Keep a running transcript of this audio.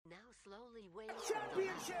slowly waves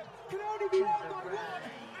Championship can only be won by one,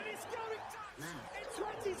 and it's going to in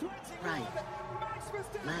 2021. Right. Max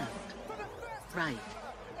Verstappen Left. for the first Right.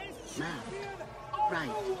 time is Left. champion of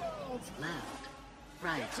Right. the world. Left.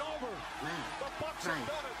 Right. It's over. Left. The Bucks Right.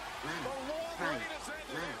 have done it. Left. The long Right. reign has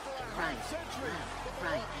ended Left. for a Right. half-century. Left. The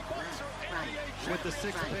Right. Milwaukee Bucks Left. are Right. NBA With the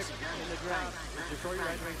sixth Right. pick in the draft, Right. Detroit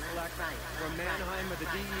Red Wings select Right. from Mannheim of the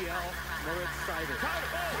DEL, Moritz Seider.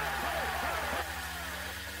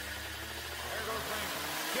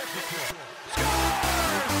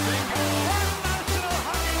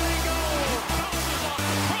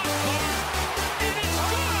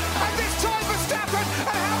 And this time Verstappen and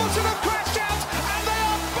Hamilton have crashed out, and they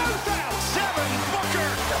are both out. Devin Booker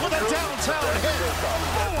with a downtown hit.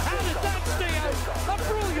 Oh, how did that stay out? A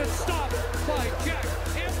brilliant stop by Jack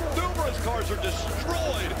Campbell. Numerous cars are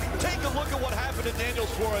destroyed. Take a look at what happened to Daniel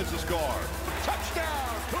Suarez's car.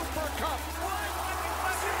 Touchdown, Cooper Cup.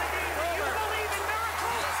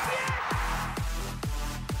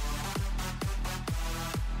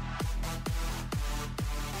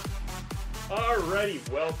 Alrighty,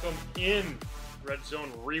 welcome in Red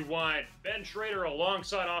Zone Rewind. Ben Schrader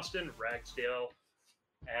alongside Austin Ragsdale.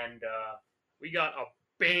 And we got a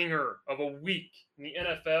banger of a week in the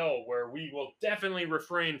NFL where we will definitely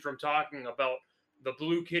refrain from talking about the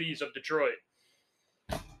Blue Kitties of Detroit.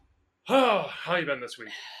 Oh, how you been this week?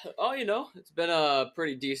 Oh, it's been a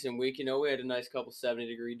pretty decent week. We had a nice couple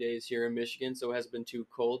 70-degree days here in Michigan, so it hasn't been too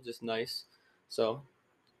cold, just nice. So,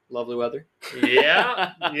 lovely weather.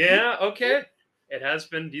 Yeah, okay. It has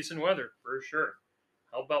been decent weather, for sure.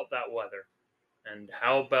 How about that weather? And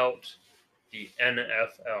how about the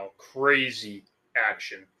NFL? Crazy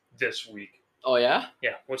action this week. Oh, yeah?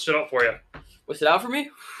 Yeah, what stood out for you? What stood out for me?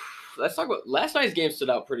 Let's talk about last night's game. Stood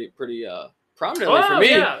out pretty prominently for me.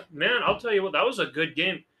 Yeah, man, I'll tell you what, that was a good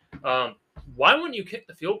game. Why wouldn't you kick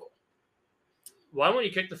the field goal? Why wouldn't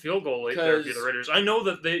you kick the field goal late there for the Raiders? I know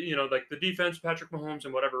that they, like the defense, Patrick Mahomes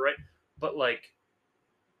and whatever, right? But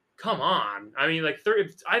come on. I mean,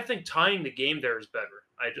 I think tying the game there is better.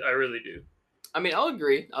 I really do. I mean, I'll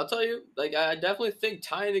agree. I'll tell you, I definitely think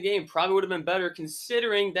tying the game probably would have been better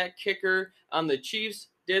considering that kicker on the Chiefs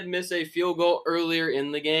did miss a field goal earlier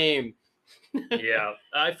in the game. Yeah.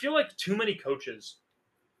 I feel like too many coaches,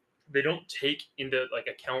 they don't take into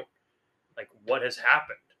account what has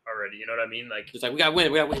happened already. You know what I mean? It's we gotta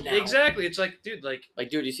win now. Exactly. It's dude, dude,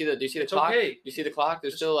 do you see the it's clock? okay. Do you see the clock?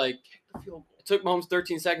 There's Just still kick the field goal. it took Mahomes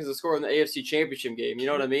 13 seconds to score in the AFC Championship game. You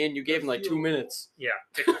know what I mean? You gave him 2 minutes. Yeah,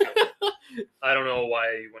 kick the field goal. I don't know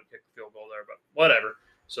why he wouldn't kick the field goal there, but whatever.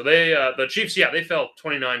 So they, the Chiefs, they fell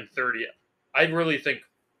 29-30. I really think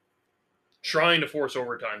trying to force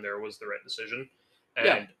overtime there was the right decision.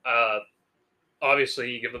 And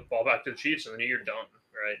obviously you give the ball back to the Chiefs and then you're done,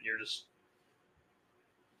 right? You're just...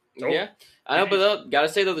 Yeah, I know, but gotta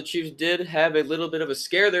say though, the Chiefs did have a little bit of a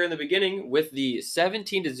scare there in the beginning with the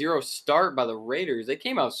 17-0 start by the Raiders. They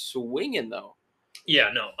came out swinging though.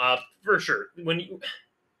 Yeah, no, for sure.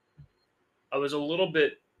 I was a little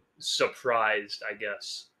bit surprised, I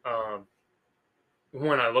guess,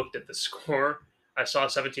 when I looked at the score. I saw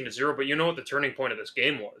 17-0, but you know what the turning point of this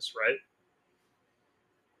game was, right?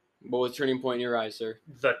 What was the turning point in your eyes, sir?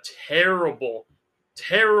 The terrible,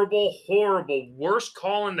 horrible, worst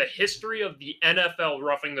call in the history of the NFL,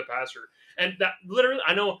 roughing the passer. And that literally,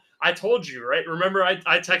 I know, I told you, right? Remember, I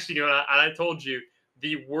texted you and I told you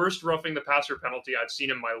the worst roughing the passer penalty I've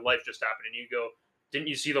seen in my life just happened. And you go, didn't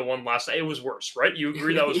you see the one last night? It was worse, right? You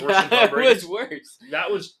agree that was worse than Tom Brady's? It was worse.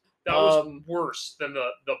 That was worse than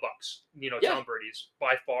the Bucks. Tom Brady's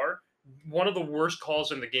by far one of the worst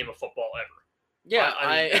calls in the game of football ever. Yeah,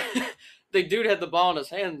 I mean, the dude had the ball in his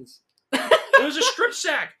hands. It was a strip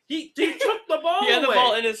sack. He took the ball away. He had the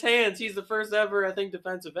ball in his hands. He's the first ever, I think,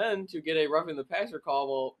 defensive end to get a roughing the passer call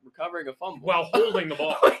while recovering a fumble. While holding the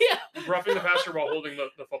ball. Yeah. Roughing the passer while holding the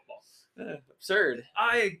football. Absurd.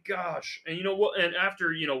 Gosh. And you know what? And after,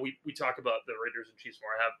 we talk about the Raiders and Chiefs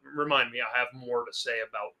more, I have more to say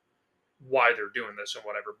about why they're doing this and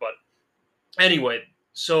whatever. But anyway,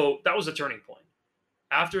 so that was a turning point.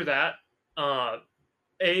 After that, I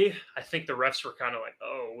think the refs were kind of like,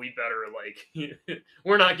 oh, we better,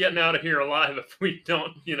 we're not getting out of here alive if we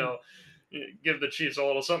don't, give the Chiefs a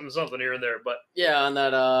little something here and there. But yeah, on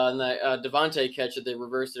that Devontae catch that they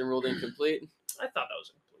reversed it and ruled incomplete. I thought that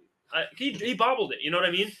was incomplete. He bobbled it. You know what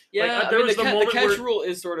I mean? Yeah, the catch rule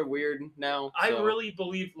is sort of weird now. I really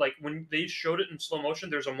believe, when they showed it in slow motion,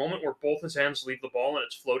 there's a moment where both his hands leave the ball and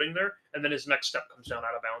it's floating there, and then his next step comes down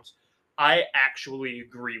out of bounds. I actually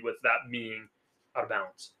agree with that being out of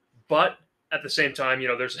bounds. But at the same time,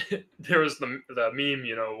 there was the meme,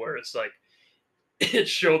 where it's it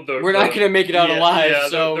showed the. We're not going to make it out yeah, alive, yeah,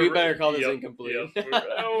 so the- we better call this yep, incomplete. yep.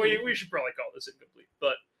 We should probably call this incomplete.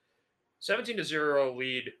 But 17-0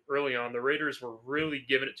 lead early on. The Raiders were really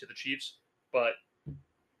giving it to the Chiefs, but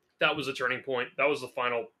that was a turning point. That was the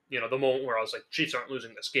final, the moment where I was like, Chiefs aren't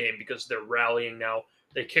losing this game because they're rallying now.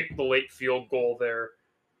 They kicked the late field goal there,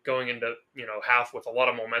 going into half with a lot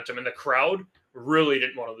of momentum, and the crowd really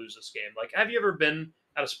didn't want to lose this game. Like, have you ever been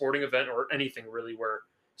at a sporting event or anything really where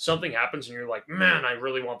something happens and you're like, man, I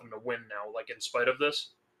really want them to win now, like in spite of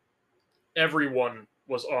this? Everyone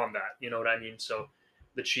was on that, you know what I mean? So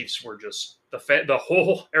the Chiefs were just, the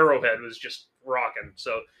whole Arrowhead was just rocking.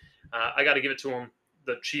 So I got to give it to them.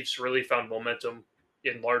 The Chiefs really found momentum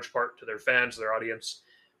in large part to their fans, their audience,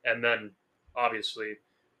 and then obviously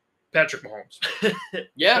Patrick Mahomes.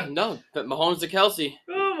 Yeah, no, but Mahomes to Kelsey.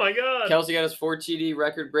 Oh my God. Kelsey got his 4 TD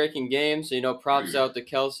record-breaking game, so props out to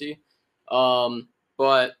Kelsey.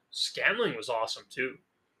 But Scantling was awesome too.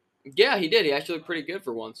 yeah, he did. He actually looked pretty good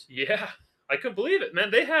for once. Yeah, I couldn't believe it,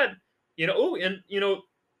 man. They had, he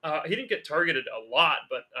didn't get targeted a lot,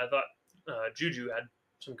 but I thought Juju had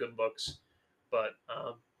some good looks. But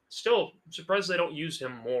still, I'm surprised they don't use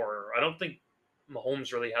him more. I don't think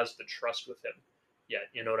Mahomes really has the trust with him yet.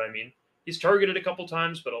 You know what I mean? He's targeted a couple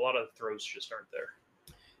times, but a lot of throws just aren't there.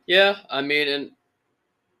 Yeah, I mean, and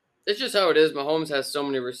it's just how it is. Mahomes has so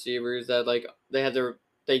many receivers that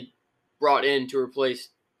they brought in to replace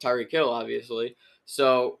Tyreek Hill, obviously.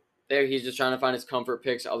 So there, he's just trying to find his comfort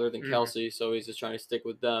picks other than Kelsey. So he's just trying to stick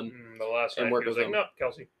with them. The last and night, work he was with like, him. no,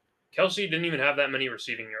 Kelsey. Kelsey didn't even have that many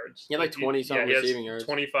receiving yards. He had like 20-something he has receiving yards.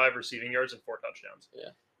 25 receiving yards and 4 touchdowns. Yeah.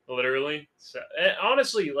 Literally. So,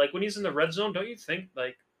 honestly, like when he's in the red zone, don't you think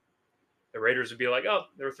like the Raiders would be like, oh,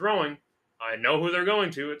 they're throwing. I know who they're going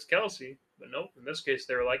to. It's Kelsey. But nope. In this case,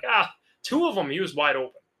 they were like, 2 of them, he was wide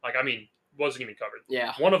open. Like, I mean, wasn't even covered.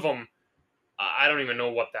 Yeah. One of them, I don't even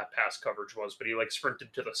know what that pass coverage was, but he like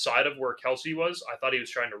sprinted to the side of where Kelsey was. I thought he was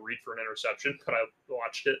trying to read for an interception, but I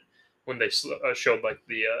watched it when they showed like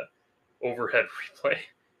the overhead replay.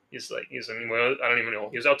 I don't even know.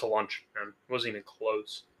 He was out to lunch, and it wasn't even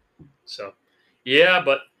close. So, yeah,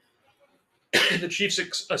 but the Chiefs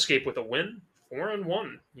escape with a win,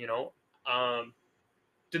 4-1.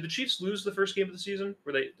 Did the Chiefs lose the first game of the season?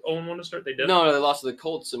 Were they 0-1 to start? They did. No, they lost to the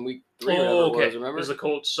Colts in week 3. Oh, okay. Remember? It was the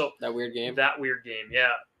Colts. So That weird game.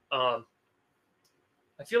 Yeah. I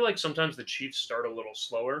feel like sometimes the Chiefs start a little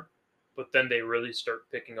slower, but then they really start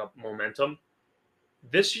picking up momentum.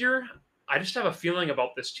 This year, I just have a feeling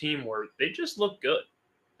about this team where they just look good.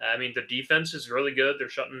 I mean, the defense is really good. They're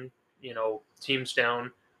shutting, teams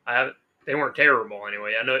down. They weren't terrible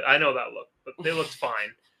anyway. I know that look, but they looked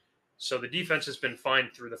fine. So the defense has been fine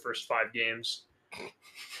through the first 5 games.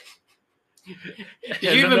 Did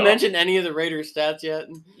you even mention any of the Raiders stats yet?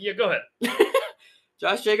 Yeah, go ahead.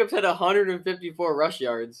 Josh Jacobs had 154 rush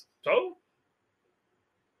yards. So?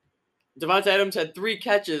 Devontae Adams had 3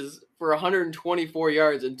 catches for 124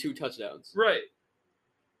 yards and 2 touchdowns. Right.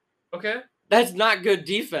 Okay. That's not good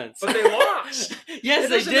defense. But they lost. Yes,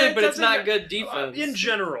 they did, but it's not good defense. In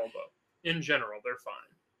general, though. In general, they're fine.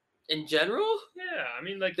 In general? Yeah, I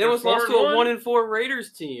mean, like, They almost lost to a 1-4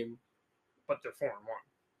 Raiders team. But they're 4-1.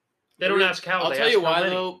 They don't ask how. I'll tell you why,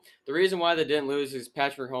 though. The reason why they didn't lose is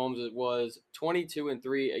Patrick Mahomes was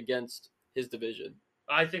 22-3 against his division.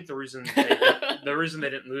 I think the reason they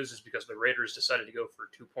didn't lose is because the Raiders decided to go for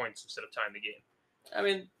 2 points instead of tying the game. I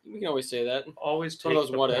mean, we can always say that. Always take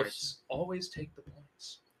those the what points. ifs. Always take the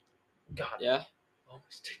points. God. Yeah.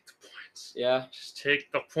 Always take the points. Yeah. Just take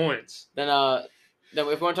the points. Then if we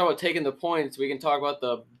want to talk about taking the points, we can talk about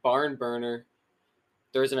the barn burner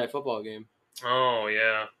Thursday night football game. Oh,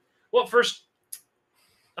 yeah. Well, first,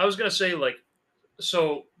 I was going to say,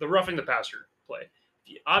 so the roughing the passer play.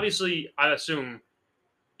 Obviously, I assume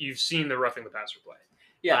you've seen the roughing the passer play.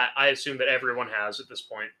 Yeah. I assume that everyone has at this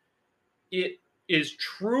point. It is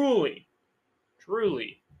truly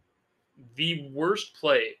the worst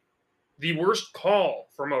play, the worst call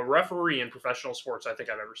from a referee in professional sports I think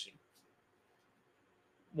I've ever seen.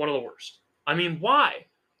 One of the worst. I mean, why?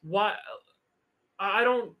 Why? I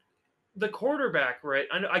don't. The quarterback, right?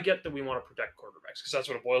 I get that we want to protect quarterbacks because that's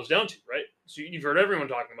what it boils down to, right? So you've heard everyone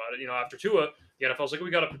talking about it. After Tua, the NFL's like,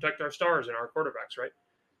 we got to protect our stars and our quarterbacks, right?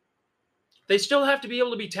 They still have to be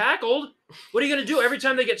able to be tackled. What are you going to do? Every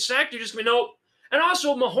time they get sacked, you're just going to be, no. And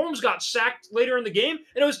also, Mahomes got sacked later in the game,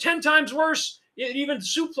 and it was 10 times worse. It even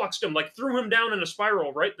suplexed him, threw him down in a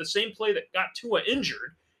spiral, right? The same play that got Tua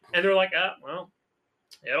injured. And they're like, well,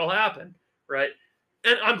 it'll happen, right?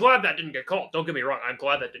 And I'm glad that didn't get called. Don't get me wrong. I'm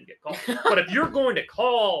glad that didn't get called. But if you're going to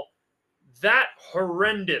call that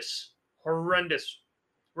horrendous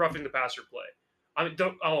roughing the passer play, I mean,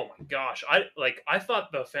 oh my gosh, I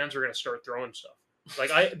thought the fans were gonna start throwing stuff.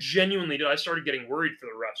 Like I genuinely did. I started getting worried for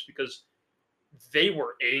the refs because they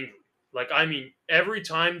were angry. Like I mean, every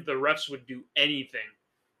time the refs would do anything,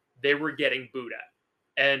 they were getting booed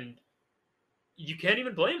at, and you can't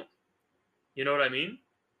even blame them. You know what I mean?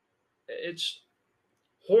 It's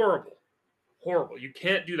horrible, horrible. You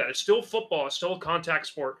can't do that. It's still football. It's still a contact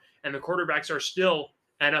sport, and the quarterbacks are still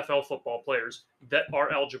NFL football players that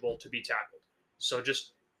are eligible to be tackled. So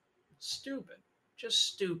just stupid,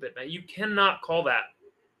 man. You cannot call that,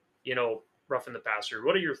 roughing the passer.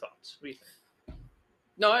 What are your thoughts? What do you think?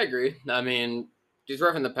 No, I agree. I mean, these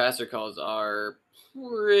roughing the passer calls are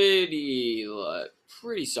pretty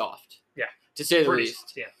soft. Yeah, to say the pretty least.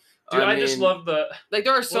 soft, yeah. Dude, I just love the like.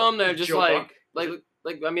 There are some that are just Joe like Buck.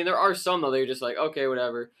 I mean, there are some though that you're just like, okay,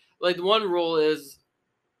 whatever. Like the one rule is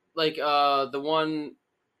like the one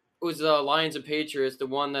was the Lions and Patriots, the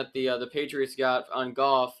one that the Patriots got on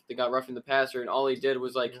Goff, they got roughing the passer, and all he did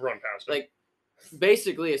was like run past him. like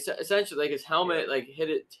basically essentially like his helmet like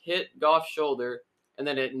hit Goff's shoulder, and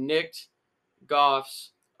then it nicked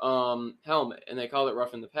Goff's helmet, and they call it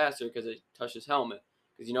roughing the passer because it touched his helmet.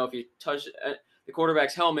 Because if you touch the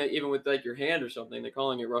quarterback's helmet, even with like your hand or something, they're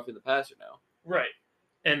calling it roughing the passer now. Right.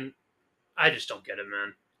 And I just don't get it,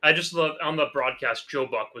 man. I just love on the broadcast, Joe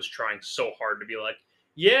Buck was trying so hard to be like,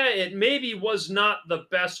 yeah, it maybe was not the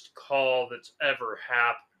best call that's ever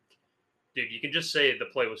happened. Dude, you can just say the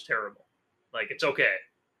play was terrible. Like, it's okay.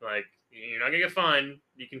 Like, you're not going to get fined.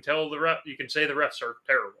 You can tell you can say the refs are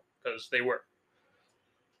terrible because they were.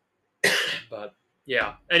 But,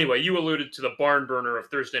 yeah. Anyway, you alluded to the barn burner of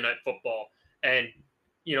Thursday Night Football. And,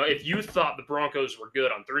 if you thought the Broncos were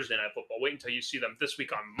good on Thursday Night Football, wait until you see them this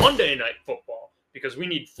week on Monday Night Football. Because we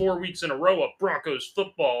need 4 weeks in a row of Broncos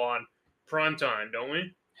football on primetime, don't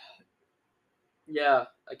we? Yeah,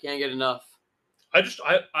 I can't get enough. I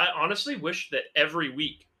honestly wish that every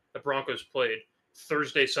week the Broncos played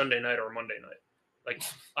Thursday, Sunday night, or Monday night. Like,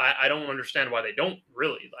 I don't understand why they don't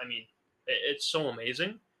really. I mean, it's so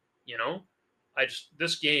amazing,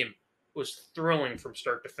 this game was thrilling from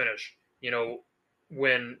start to finish.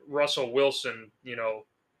 When Russell Wilson,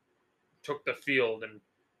 took the field and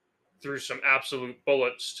threw some absolute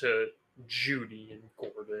bullets to Judy and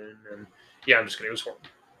Gordon. And yeah, I'm just kidding. It was horrible.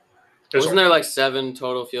 Wasn't there like 7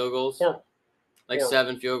 total field goals? Horrible. Like horrible.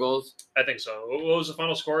 7 field goals? I think so. What was the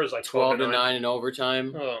final score? It was like 12-9 in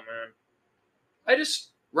overtime. Oh, man.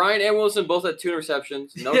 Ryan and Wilson both had 2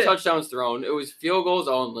 interceptions. No touchdowns thrown. It was field goals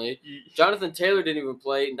only. Jonathan Taylor didn't even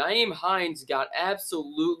play. Nyheim Hines got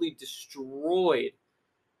absolutely destroyed.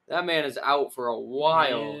 That man is out for a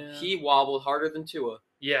while. Yeah. He wobbled harder than Tua.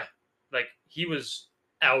 Yeah. Like, he was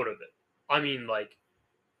out of it. I mean, like,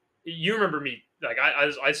 you remember me. Like,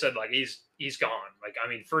 I said, like, he's gone. Like, I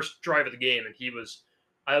mean, first drive of the game, and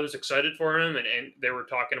I was excited for him, and they were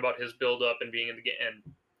talking about his build-up and being in the game.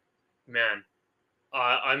 And, man,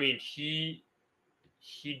 I mean, he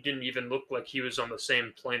didn't even look like he was on the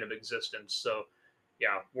same plane of existence. So,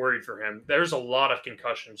 yeah, worried for him. There's a lot of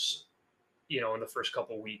concussions, in the first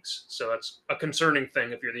couple of weeks. So that's a concerning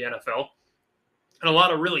thing if you're the NFL. And a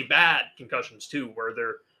lot of really bad concussions, too, where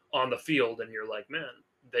they're on the field and you're like, man,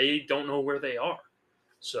 they don't know where they are.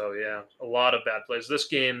 So, yeah, a lot of bad plays. This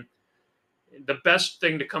game, the best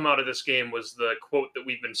thing to come out of this game was the quote that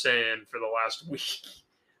we've been saying for the last week.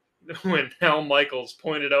 When Al Michaels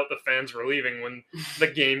pointed out the fans were leaving when the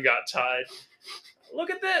game got tied.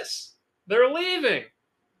 Look at this. They're leaving.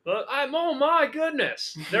 Oh, my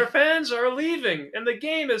goodness. Their fans are leaving, and the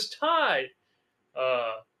game is tied.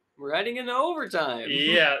 We're heading into overtime.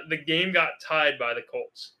 Yeah, the game got tied by the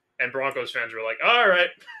Colts. And Broncos fans were like, all right,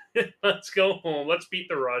 let's go home. Let's beat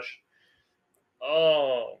the rush.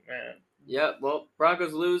 Oh, man. Yeah, well,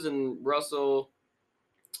 Broncos lose, and Russell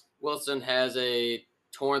Wilson has a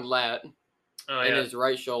torn lat in his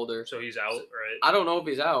right shoulder. So he's out, right? I don't know if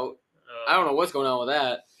he's out. I don't know what's going on with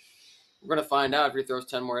that. We're going to find out if he throws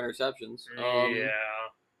 10 more interceptions. Yeah.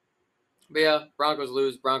 But yeah, Broncos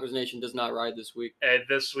lose. Broncos Nation does not ride this week. And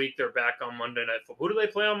this week they're back on Monday Night Football. Who do they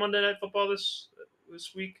play on Monday Night Football this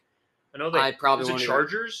week? I know I probably is it won't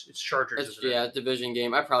Chargers? It's Chargers, isn't it? Yeah, division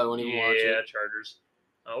game. I probably won't even watch it. Yeah, Chargers.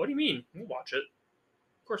 What do you mean? We'll watch it.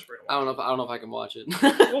 Of course we're I gonna don't know if I can watch it.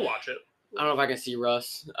 We'll watch it. I don't know if I can see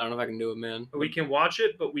Russ. I don't know if I can do it, man. We can watch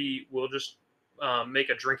it, but we will just make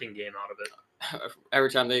a drinking game out of it.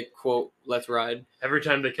 Every time they quote "Let's ride," every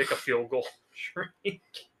time they kick a field goal, drink.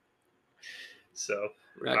 So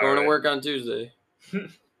we're not going to work on Tuesday. All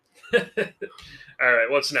right,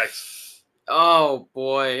 what's next? Oh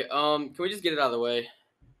boy, can we just get it out of the way?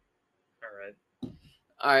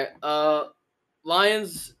 All right.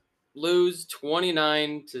 Lions lose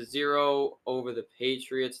 29-0 over the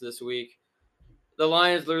Patriots this week. The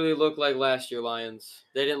Lions literally look like last year Lions.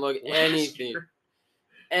 They didn't look anything.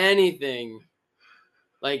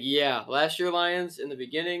 Like, last year Lions in the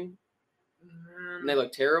beginning, and they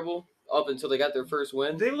looked terrible up until they got their first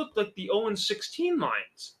win. They looked like the 0-16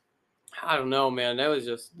 Lions. I don't know, man. That was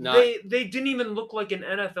just not. They didn't even look like an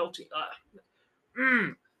NFL team.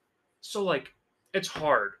 So, like, it's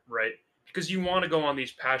hard, right? Because you want to go on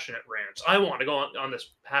these passionate rants. I want to go on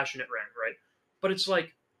this passionate rant, right? But it's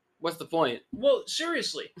like, what's the point? well,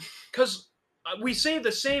 seriously, because we say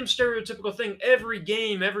the same stereotypical thing every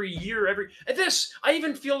game, every year, I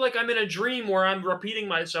even feel like I'm in a dream where I'm repeating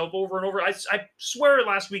myself over and over. I swear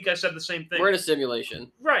last week I said the same thing. We're in a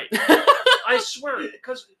simulation. Right. I swear,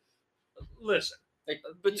 because, listen.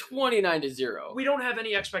 But 29-0. We don't have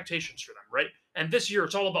any expectations for them, right? And this year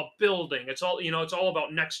it's all about building. It's all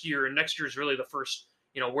about next year, and next year is really the first,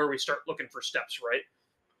 where we start looking for steps, right?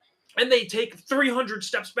 And they take 300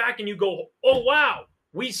 steps back and you go, oh wow,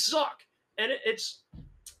 we suck. And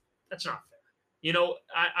that's not fair.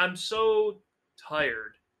 I'm so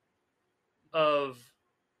tired of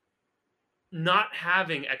not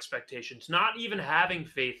having expectations, not even having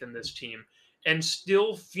faith in this team, and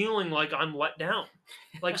still feeling like I'm let down.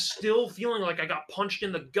 Like, still feeling like I got punched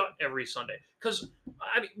in the gut every Sunday. Because,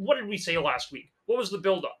 what did we say last week? What was the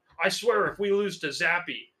buildup? I swear if we lose to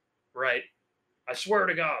Zappy, right? I swear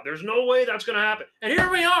to God, there's no way that's going to happen. And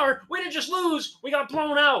here we are. We didn't just lose. We got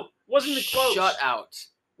blown out. Wasn't it close? Shut out.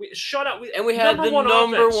 Shut out. And we had the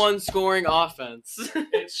number one scoring offense.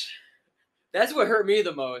 That's what hurt me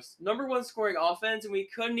the most. Number one scoring offense, and we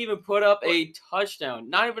couldn't even put up a touchdown.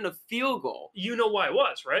 Not even a field goal. You know why it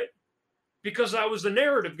was, right? Because that was the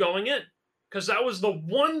narrative going in. Because that was the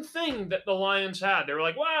one thing that the Lions had. They were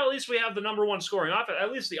like, well, at least we have the number one scoring offense.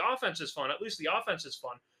 At least the offense is fun. At least the offense is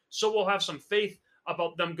fun. So we'll have some faith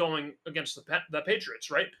about them going against the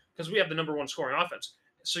Patriots, right? Because we have the number one scoring offense.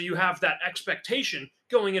 So you have that expectation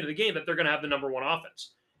going into the game that they're going to have the number one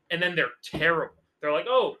offense. And then they're terrible. They're like,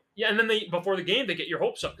 oh, yeah. And then before the game, they get your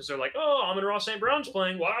hopes up because they're like, oh, Amon-Ra St. Brown's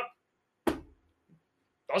playing. Well,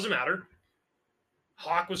 doesn't matter.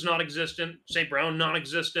 Hawk was non-existent. St. Brown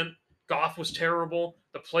non-existent. Goff was terrible.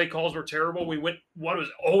 The play calls were terrible. We went,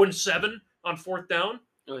 0-7 on fourth down?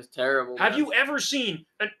 It was terrible. Have you ever seen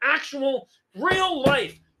an actual,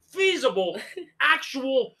 real-life, feasible,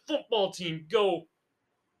 actual football team go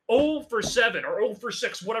 0-7 or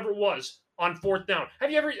 0-6, whatever it was, on fourth down?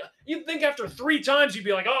 Have you ever? You'd think after 3 times you'd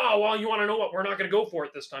be like, oh, well, you want to know what? We're not going to go for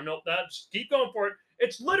it this time. Nope, just keep going for it.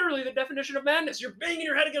 It's literally the definition of madness. You're banging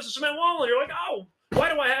your head against a cement wall, and you're like, oh,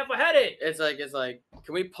 why do I have a headache? It's like,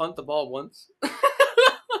 can we punt the ball once?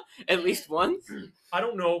 At least once? I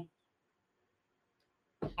don't know.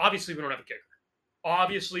 Obviously, we don't have a kicker.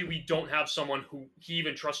 Obviously, we don't have someone who he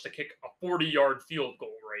even trusts to kick a 40-yard field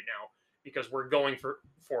goal right now because we're going for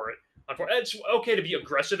it. It's okay to be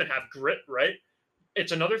aggressive and have grit, right?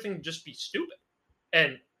 It's another thing to just be stupid.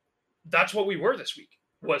 And that's what we were this week,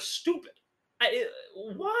 was stupid.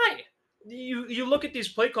 Why? You look at these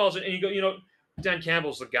play calls and you go, Dan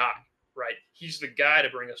Campbell's the guy, right? He's the guy to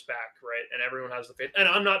bring us back, right? And everyone has the faith. And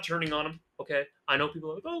I'm not turning on him, okay? I know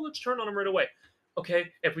people are like, oh, let's turn on him right away.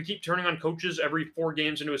 Okay, if we keep turning on coaches every 4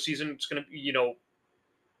 games into a season, it's going to be, going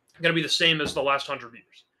to be the same as the last 100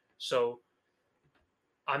 years. So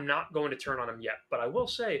I'm not going to turn on him yet, but I will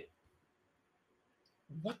say,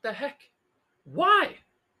 what the heck? Why?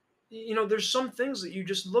 There's some things that you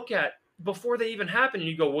just look at before they even happen and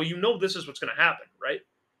you go, well, this is what's going to happen, right?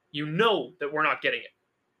 You know that we're not getting it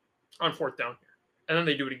on fourth down here. And then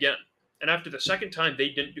they do it again. And after the second time they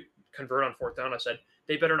didn't convert on fourth down, I said,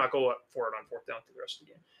 they better not go for it on fourth down through the rest of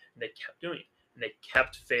the game. And they kept doing it. And they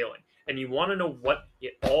kept failing. And you want to know what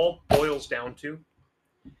it all boils down to?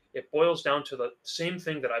 It boils down to the same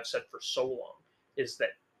thing that I've said for so long, is that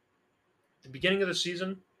at the beginning of the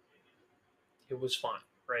season, it was fine,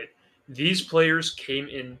 right? These players came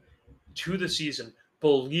in to the season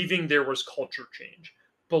believing there was culture change,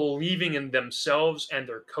 believing in themselves and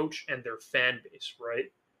their coach and their fan base,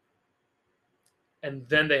 right? And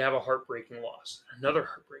then they have a heartbreaking loss, another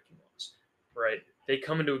heartbreaking loss, right? They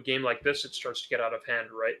come into a game like this, it starts to get out of hand,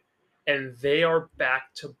 right? And they are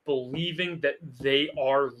back to believing that they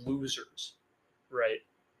are losers, right?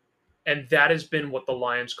 And that has been what the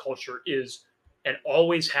Lions culture is and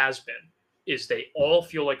always has been, is they all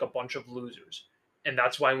feel like a bunch of losers. And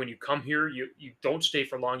that's why when you come here, you don't stay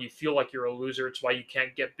for long. You feel like you're a loser. It's why you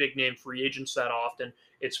can't get big name free agents that often.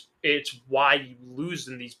 It's why you lose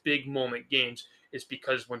in these big moment games, is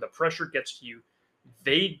because when the pressure gets to you,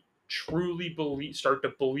 they truly start to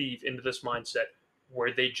believe into this mindset.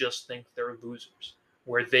 where they just think they're losers,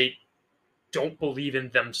 where they don't believe in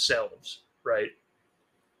themselves, right?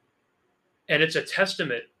 And it's a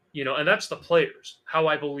testament, and that's the players, how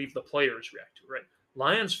I believe the players react to it, right?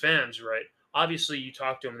 Lions fans, right? Obviously, you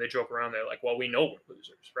talk to them, they joke around, they're like, well, we know we're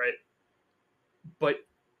losers, right? But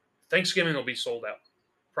Thanksgiving will be sold out.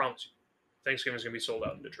 Promise you. Thanksgiving's going to be sold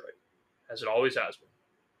out in Detroit, as it always has been.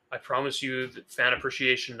 I promise you that Fan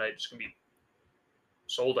Appreciation Night is going to be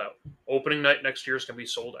sold out. Opening night next year is going to be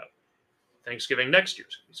sold out. Thanksgiving next year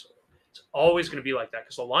is going to be sold out. It's always going to be like that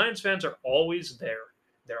because the Lions fans are always there.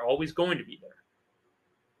 They're always going to be there.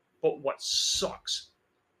 But what sucks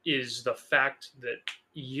is the fact that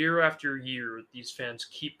year after year, these fans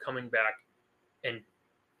keep coming back and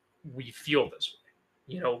we feel this way.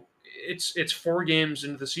 It's 4 games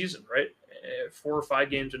into the season, right? 4 or 5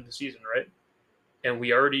 games into the season, right? And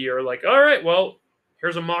we already are like, all right, well,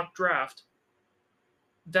 here's a mock draft.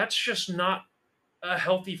 That's just not a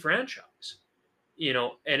healthy franchise,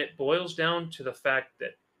 and it boils down to the fact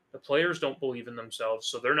that the players don't believe in themselves,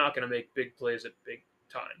 so they're not going to make big plays at big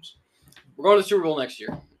times. We're going to the Super Bowl next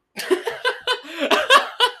year.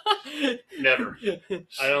 Never.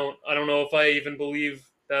 I don't know if I even believe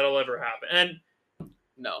that'll ever happen. And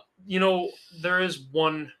no. There is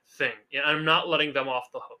one thing. And I'm not letting them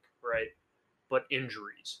off the hook, right? But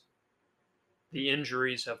injuries. The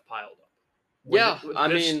injuries have piled up.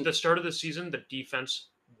 The start of the season, the defense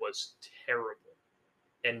was terrible.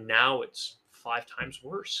 And now it's 5 times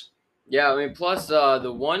worse. Yeah, plus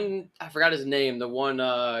the one, I forgot his name, the one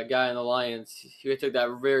guy in the Lions, he took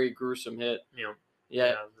that very gruesome hit.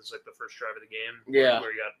 Yeah. It was like the first drive of the game. Yeah.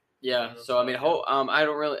 Where he got. Yeah. So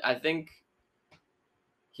I think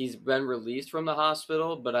he's been released from the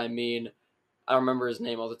hospital, but I don't remember his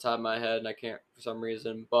name off the top of my head, and I can't for some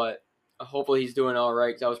reason. But hopefully he's doing all right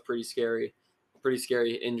because that was pretty scary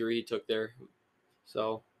injury he took there.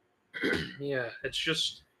 So. Yeah, it's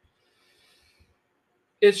just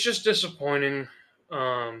disappointing.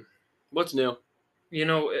 What's new?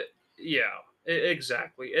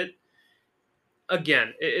 Exactly.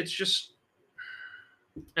 It's just,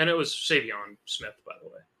 and it was Savion Smith, by the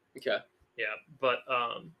way. Okay. Yeah, but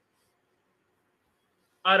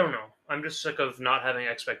I don't know. I'm just sick of not having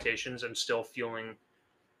expectations and still feeling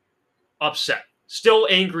upset. Still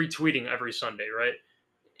angry tweeting every Sunday, right?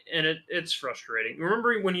 And it's frustrating.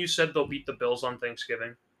 Remember when you said they'll beat the Bills on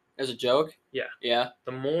Thanksgiving? As a joke? Yeah. Yeah.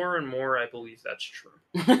 The more and more I believe that's true.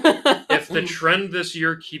 If the trend this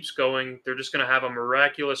year keeps going, they're just going to have a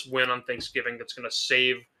miraculous win on Thanksgiving that's going to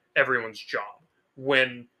save everyone's job.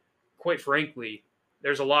 When, quite frankly,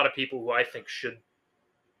 there's a lot of people who I think should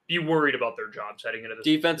be worried about their jobs heading into this.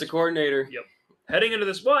 Defensive coordinator. Yep. Heading into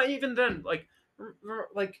this, well, even then, like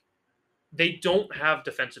they don't have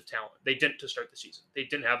defensive talent. They didn't to start the season. They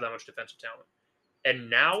didn't have that much defensive talent. And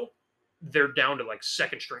now they're down to like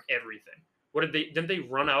second string everything. Didn't they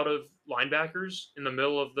run out of linebackers in the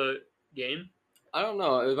middle of the game? I don't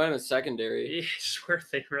know. It might have been secondary. I swear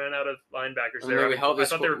they ran out of linebackers there. We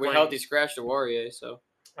healthy scratch the Warrior, so.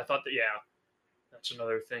 I thought that, yeah, that's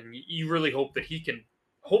another thing. You really hope that he can,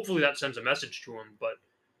 hopefully that sends a message to him, but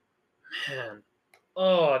man,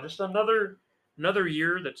 just another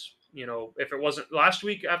year that's, if it wasn't last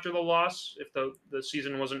week after the loss, if the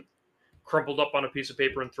season wasn't crumpled up on a piece of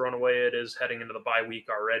paper and thrown away, it is heading into the bye week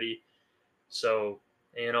already. So,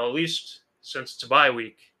 at least since it's a bye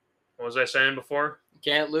week, what was I saying before?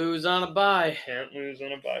 Can't lose on a bye. Can't lose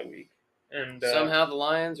on a bye week. And somehow the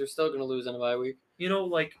Lions are still going to lose on a bye week.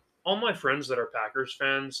 Like all my friends that are Packers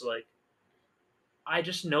fans, like I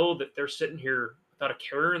just know that they're sitting here without a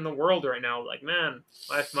care in the world right now. Like, man,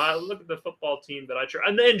 my look at the football team that I try.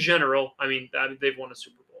 And in general, they've won a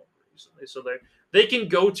Super Bowl recently, so they can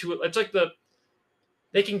go to it. It's like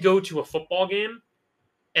they can go to a football game,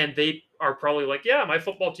 and they are probably like, yeah, my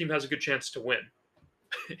football team has a good chance to win.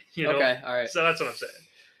 Okay, all right. So that's what I'm saying.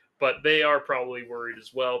 But they are probably worried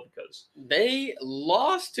as well because they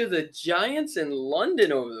lost to the Giants in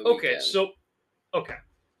London over the weekend. So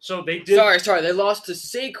they did. Sorry, they lost to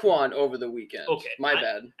Saquon over the weekend. Okay, my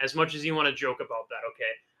bad. As much as you want to joke about that,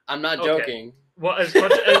 okay. I'm not joking. Well, as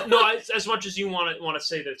much as you want to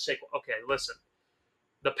say that Saquon. Okay, listen.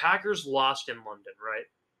 The Packers lost in London, right,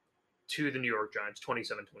 to the New York Giants,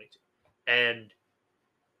 27-22, and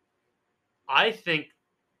I think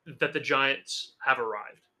that the Giants have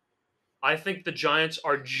arrived. I think the Giants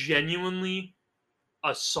are genuinely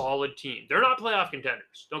a solid team. They're not playoff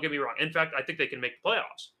contenders. Don't get me wrong. In fact, I think they can make the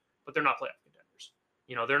playoffs, but they're not playoff contenders.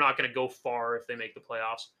 They're not going to go far if they make the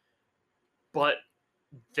playoffs, but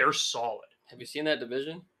they're solid. Have you seen that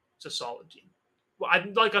division? It's a solid team. Well,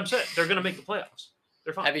 like I'm saying, they're going to make the playoffs.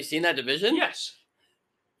 They're fine. Have you seen that division? Yes.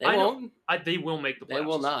 They I know. won't. They will make the playoffs. They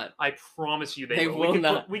will not. I promise you They will. will we can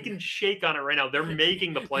not. we can shake on it right now. They're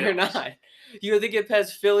making the playoffs. They're not. You have to get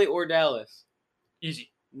past Philly or Dallas.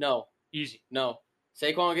 Easy. No. Easy. No.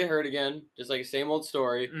 Saquon will get hurt again, just like the same old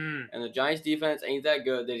story. Mm. And the Giants' defense ain't that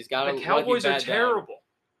good. They just got The Cowboys are terrible.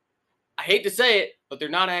 I hate to say it, but they're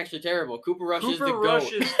not actually terrible. Cooper Rush is the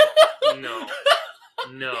GOAT.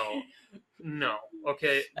 No.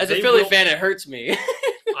 Okay. As a they Philly will- fan, it hurts me.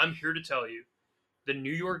 I'm here to tell you, the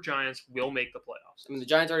New York Giants will make the playoffs. I mean, the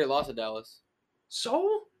Giants already lost to Dallas.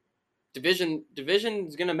 So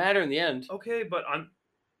Division's gonna matter in the end. okay, but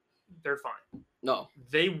they're fine. No,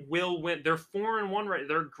 They will win. They're 4-1 right.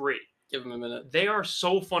 They're great. give them a minute. They are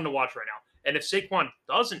so fun to watch right now. And if Saquon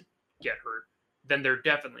doesn't get hurt, then they're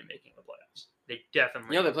definitely making the playoffs. They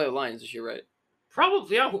definitely. You know they play the Lions this year, right?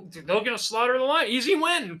 Probably, yeah. They're gonna slaughter the line. Easy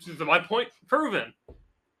win. My point proven.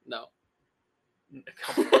 No.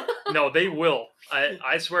 No, they will.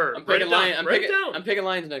 I swear. I'm Write picking it down. Lions. I'm picking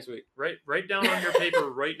Lions next week. Write down on your paper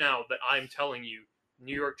right now that I'm telling you,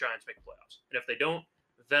 New York Giants make the playoffs. And if they don't,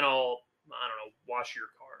 then I don't know, wash your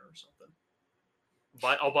car or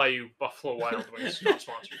something. I'll buy you Buffalo Wild Wings, not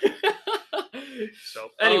sponsored. So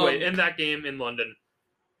anyway, in that game in London,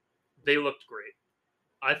 they looked great.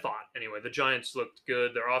 I thought, anyway, the Giants looked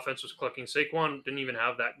good. Their offense was clicking. Saquon didn't even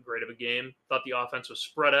have that great of a game. Thought the offense was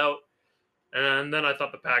spread out. And then I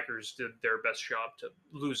thought the Packers did their best job to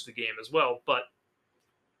lose the game as well. But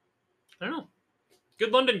I don't know.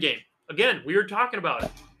 Good London game. Again, we were talking about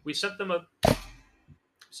it. We sent them a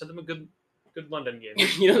good London game.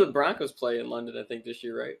 You know the Broncos play in London, I think, this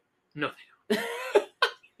year, right? No, they don't.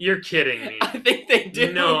 You're kidding me. I think they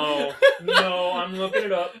do. No, I'm looking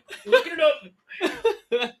it up.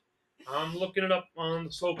 I'm looking it up on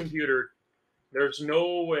the slow computer. There's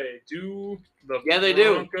no way. Yeah, they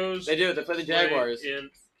do. Broncos They do. They play the Jaguars. in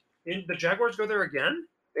the Jaguars go there again?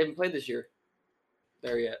 They haven't played this year.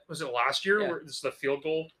 There yet. Was it last year? Yeah. Where this is the field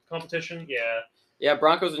goal competition? Yeah. Yeah,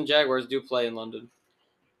 Broncos and Jaguars do play in London.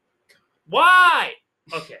 Why?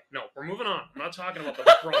 Okay, no, we're moving on. I'm not talking about the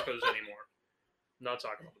Broncos anymore.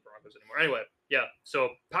 Anyway, yeah. So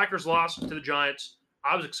Packers lost to the Giants.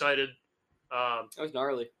 I was excited. That was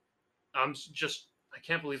gnarly. I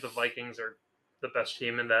can't believe the Vikings are the best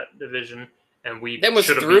team in that division, and we Them was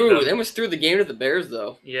should have beat through. them. Them was through the game to the Bears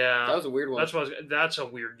though. Yeah, That was a weird one. that's a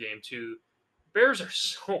weird game too. Bears are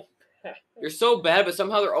so bad. They're so bad, but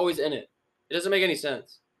somehow they're always in it. It doesn't make any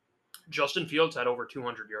sense. Justin Fields had over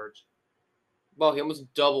 200 yards. Well, he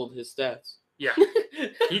almost doubled his stats. Yeah,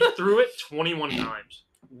 he threw it 21 times.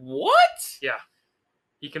 What? Yeah,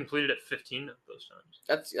 he completed it 15 of those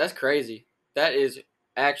times. That's crazy. That is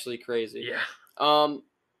actually crazy. Yeah,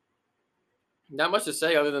 Not much to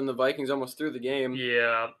say other than the Vikings almost threw the game.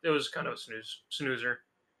 yeah, it was kind of a snoozer.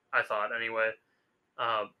 I thought anyway.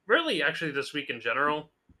 Really, actually, this week in general,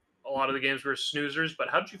 a lot of the games were snoozers. But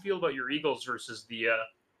how did you feel about your Eagles versus the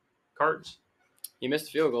Cards? He missed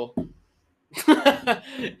a field goal.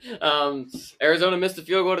 Arizona missed a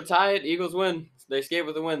field goal to tie it. Eagles win. They escaped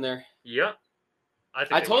with a win there. Yeah,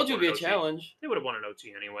 I told you it'd be a challenge. They would have won an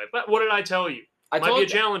OT anyway. But what did I tell you? I Might told be a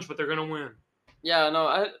challenge, but they're gonna win. Yeah,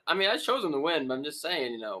 no, I mean I chose them to win, but I'm just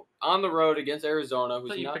saying, on the road against Arizona, I who's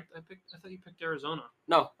thought you not. thought you picked Arizona.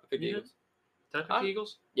 No, I picked the You did? Eagles. Did I pick Huh? the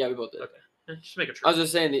Eagles? Yeah, we both did. Okay. Just make a I sure. was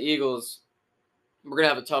just saying the Eagles. We're gonna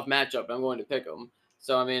have a tough matchup. But I'm going to pick them.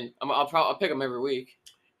 So I mean, I'll pick them every week.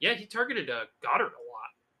 Yeah, he targeted Goddard a lot.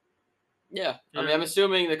 Yeah, I mean, Yeah. I'm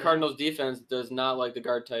assuming the Yeah. Cardinals defense does not like the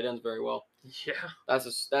guard tight ends very well. Yeah.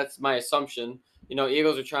 That's my assumption.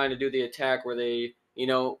 Eagles are trying to do the attack where they,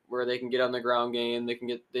 where they can get on the ground game. They can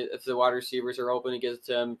get if the wide receivers are open, it gets it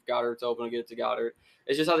to them. If Goddard's open, it gets it to Goddard.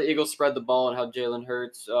 It's just how the Eagles spread the ball and how Jalen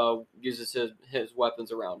Hurts uses his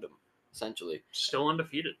weapons around him, essentially. Still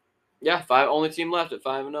undefeated. Yeah, only team left at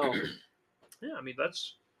 5-0. Yeah, I mean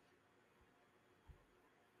that's.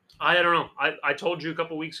 I don't know. I told you a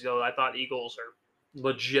couple weeks ago I thought Eagles are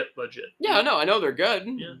legit. Yeah, I know they're good,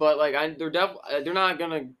 Yeah. but they're not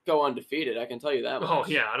gonna go undefeated. I can tell you that much. Oh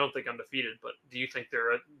yeah, I don't think undefeated, but do you think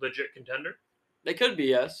they're a legit contender? They could be,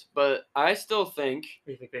 yes, but I still think.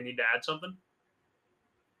 Do you think they need to add something?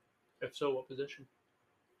 If so, what position?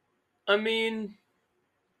 I mean,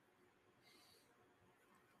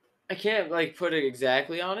 I can't put it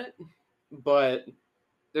exactly on it, but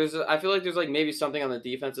I feel like there's maybe something on the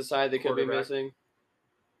defensive side they could be Quarterback. missing.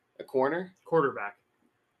 A corner, Quarterback.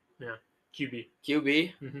 Yeah, QB.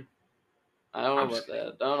 QB. Mhm. I don't know I'm about just that.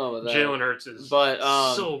 I don't know about that. Jalen Hurts is But,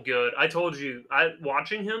 so good. I told you,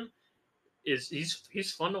 watching him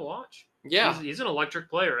he's fun to watch. Yeah, He's an electric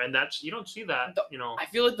player, and you don't see that. I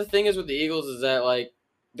feel like the thing is with the Eagles is that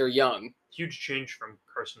they're young. huge change from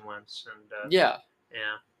Carson Wentz. And Yeah.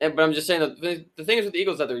 yeah, But I'm just saying that the thing is with the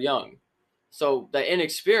Eagles that they're young. So that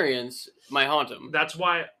inexperience might haunt them. that's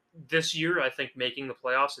why this year I think making the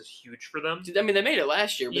playoffs is huge for them. I mean, they made it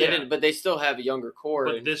last year, but Yeah. they didn't. But they still have a younger core.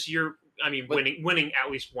 But this year, I mean, But- winning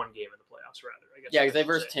at least one game in the playoffs, rather. I guess. yeah, because I they should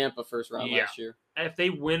versed say. Tampa first round Yeah. last year. And if they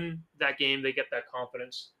win that game, they get that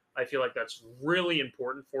confidence. I feel like that's really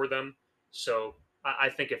important for them. So I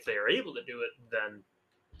think if they are able to do it,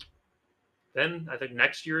 then I think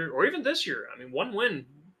next year or even this year, I mean, one win,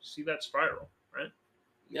 see that spiral, right?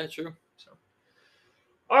 Yeah, true. So,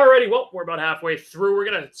 alrighty, well, we're about halfway through. We're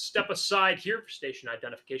gonna step aside here for station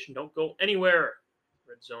identification. Don't go anywhere.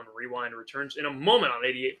 Red Zone Rewind returns in a moment on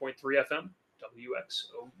 88.3 FM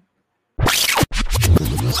WXO.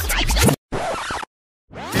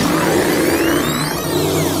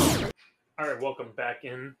 All right, welcome back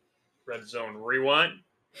in Red Zone Rewind.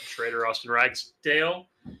 Schrader, Austin Ragsdale,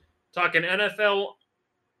 talking NFL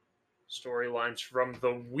storylines from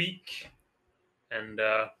the week. And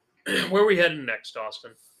where are we heading next,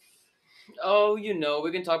 Austin? Oh,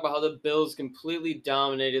 we can talk about how the Bills completely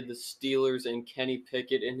dominated the Steelers and Kenny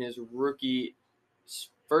Pickett in his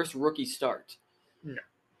first rookie start. No.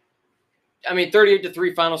 I mean,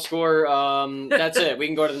 38-3 final score. That's it. We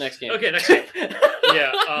can go to the next game. Okay, next game.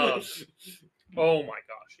 Yeah. Oh my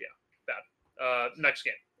gosh. Yeah. Bad. Next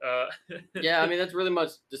game. Yeah, I mean, that's really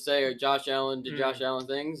much to say. Josh Allen did Mm. Josh Allen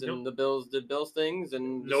things, and Nope. the Bills did Bills things,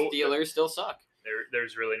 and the Nope. Steelers still suck.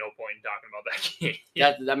 there's really no point in talking about that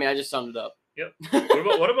game. I mean, I just summed it up. Yep.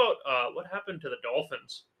 What about what happened to the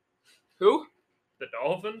Dolphins? Who? The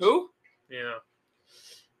Dolphins? Who? Yeah.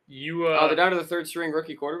 You They're down to the third string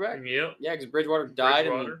rookie quarterback. Yep. Yeah, because Bridgewater died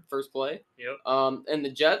in the Bridgewater. first play. Yep. And the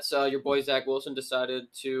Jets, your boy Zach Wilson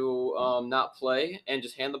decided to not play and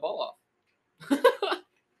just hand the ball off.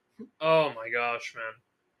 Oh my gosh, man.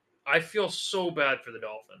 I feel so bad for the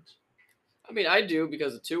Dolphins. I mean, I do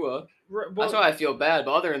because of Tua. Well, That's why I feel bad.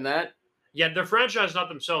 But other than that, yeah, their franchise not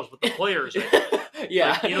themselves, but the players.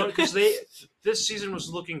 yeah, Like, because this season was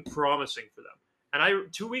looking promising for them.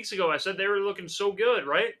 And 2 weeks ago I said they were looking so good,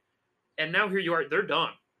 right? And now here you are, they're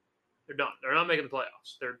done. They're done. They're not making the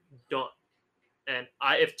playoffs. They're done. And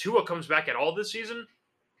if Tua comes back at all this season,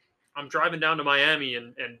 I'm driving down to Miami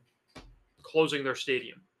and closing their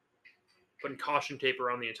stadium. Putting caution tape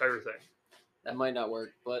around the entire thing. that might not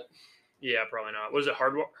work, but Yeah, probably not. Was it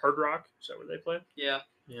Hard Rock? Is that where they play? yeah,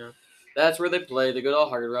 Yeah. that's where they play. The good old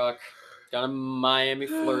Hard Rock down in Miami,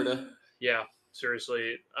 Florida. Yeah,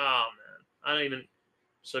 seriously. Oh, man. I don't even...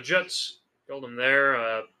 So, Jets, killed them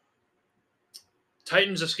there.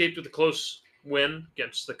 Titans escaped with a close win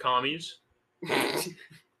against the Commies.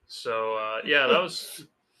 So, yeah, that was...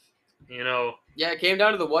 Yeah, it came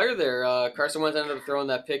down to the wire there. Carson Wentz ended up throwing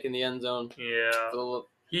that pick in the end zone. Yeah. So,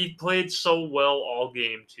 He played so well all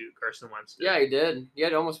game, too, Carson Wentz did. yeah, he did. He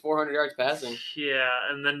had almost 400 yards passing. Yeah,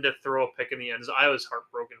 and then to throw a pick in the end zone, I was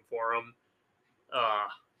heartbroken for him.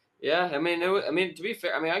 Yeah, I mean, to be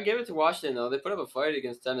fair, I give it to Washington though. They put up a fight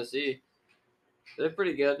against Tennessee. They're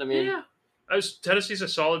pretty good. I mean, yeah. Tennessee's a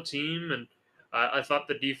solid team, and I thought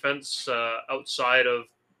the defense, outside of,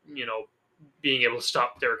 being able to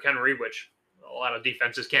stop Derrick Henry, which a lot of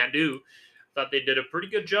defenses can't do, thought they did a pretty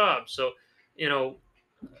good job. So,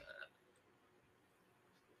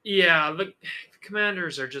 yeah, the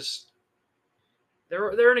Commanders are just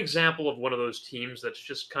they're an example of one of those teams that's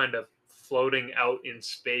just kind of floating out in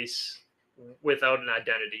space without an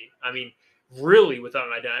identity. I mean, really without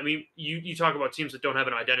an identity. I mean, you talk about teams that don't have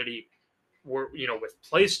an identity, with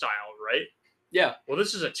play style, right? Yeah. Well,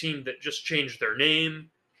 this is a team that just changed their name,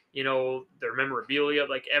 their memorabilia,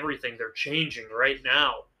 like everything. They're changing right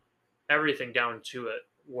now, everything down to it,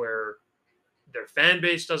 where their fan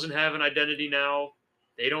base doesn't have an identity now.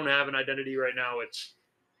 They don't have an identity right now.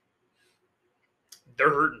 They're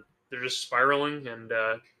hurting. They're just spiraling, and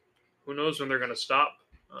who knows when they're going to stop.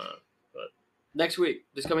 But next week,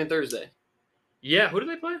 this coming Thursday, yeah, who do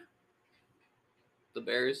they play? the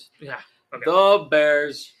Bears. Yeah, okay. The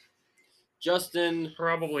Bears. Justin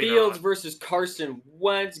Probably Fields not. versus Carson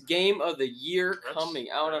Wentz, game of the year That's- coming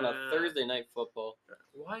out on a Thursday night football.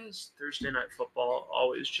 Why is Thursday night football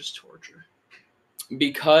always just torture?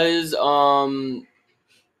 Because they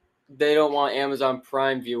don't want Amazon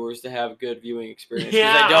Prime viewers to have good viewing experience. 'Cause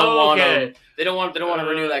Yeah, they don't want okay. them. They don't want to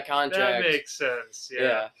renew that contract. That makes sense.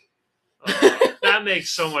 Yeah. Yeah. That makes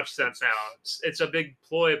so much sense now. It's a big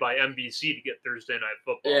ploy by NBC to get Thursday night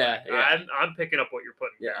football. Yeah, yeah. I'm picking up what you're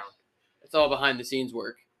putting Yeah. down. It's all behind the scenes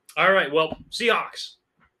work. All right. Well, Seahawks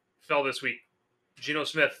fell this week. Geno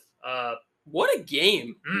Smith. What a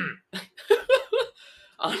game. Mm.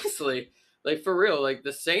 Honestly, Like, for real, like,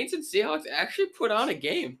 the Saints and Seahawks actually put on a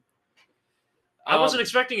game. I wasn't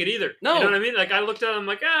expecting it either. no. You know what I mean? Like, I looked at them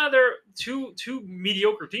like, they're two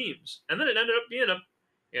mediocre teams. And then it ended up being a,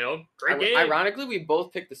 great game. Ironically, we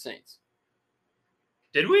both picked the Saints.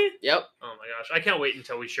 Did we? Yep. Oh my gosh. I can't wait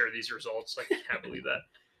until we share these results. I can't believe that.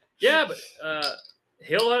 Yeah, but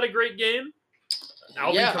Hill had a great game.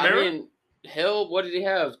 Alvin Kamara. I mean, Hill, what did he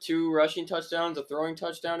have? 2 rushing touchdowns, a throwing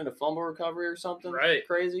touchdown, and a fumble recovery or something? Right.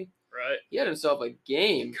 Crazy. Right. He had himself a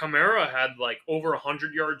game. Kamara had like over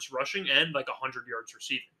 100 yards rushing and like 100 yards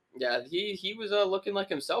receiving. Yeah, he was looking like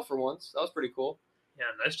himself for once. That was pretty cool. Yeah,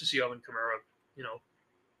 nice to see Alvin Kamara,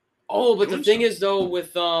 Oh, but the doing thing is, though,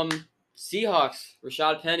 with Seahawks,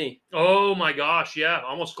 Rashad Penny. Oh my gosh, yeah.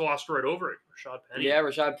 Almost glossed right over it. Rashad Penny. Yeah,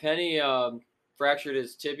 Rashad Penny fractured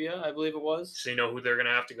his tibia, I believe it was. So you know who they're going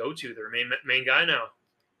to have to go to. Their main guy now.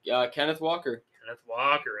 Kenneth Walker. Kenneth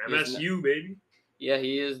Walker. MSU, baby. Yeah,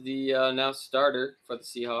 he is the now starter for the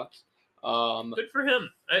Seahawks. Good for him.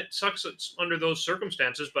 It sucks it's under those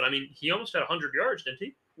circumstances, but I mean, he almost had 100 yards, didn't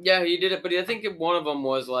he? Yeah, he did it, but I think one of them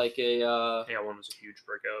was like a. Yeah, one was a huge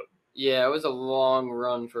breakout. Yeah, it was a long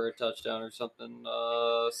run for a touchdown or something.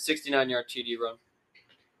 69-yard TD run.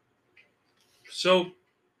 So,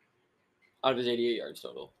 out of his 88 yards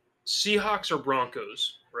total. Seahawks or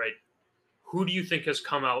Broncos, right? Who do you think has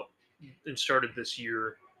come out and started this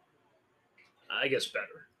year, I guess,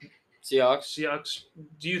 better? Seahawks.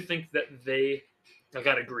 Do you think that I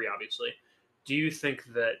gotta agree, obviously. Do you think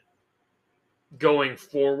that going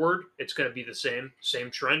forward, it's going to be the same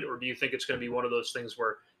trend, or do you think it's going to be one of those things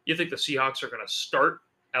where you think the Seahawks are going to start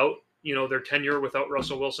out, their tenure without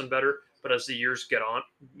Russell Wilson better, but as the years get on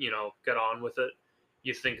with it,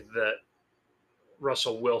 you think that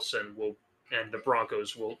Russell Wilson and the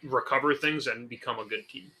Broncos will recover things and become a good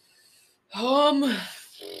team?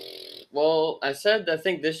 Well, I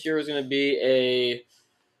think this year was going to be a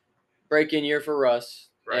break-in year for Russ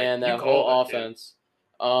and that whole offense.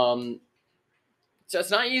 So it's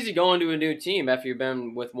not easy going to a new team after you've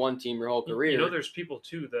been with one team your whole career. There's people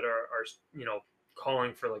too that are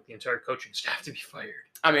calling for like the entire coaching staff to be fired.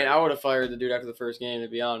 I mean, I would have fired the dude after the first game, to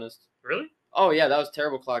be honest. Really? Oh yeah, that was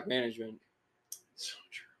terrible clock management. So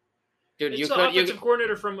true. Dude, it's the offensive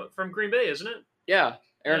coordinator from Green Bay, isn't it? Yeah,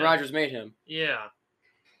 Aaron Yeah. Rodgers made him. Yeah,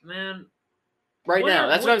 man. Right now,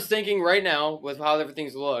 that's what I was thinking. Right now, with how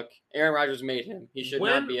everything's look, Aaron Rodgers made him. He should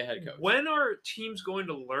not be a head coach. When are teams going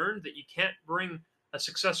to learn that you can't bring a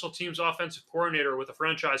successful team's offensive coordinator with a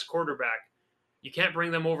franchise quarterback? You can't bring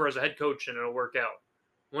them over as a head coach and it'll work out.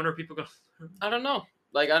 When are people going to... I don't know.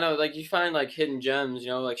 Like, I know, like, you find, like, hidden gems,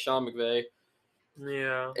 like Sean McVay.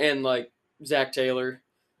 Yeah. And, like, Zach Taylor.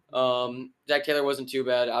 Zach Taylor wasn't too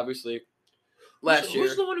bad, obviously. Last year.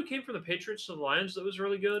 Who's the one who came from the Patriots to the Lions that was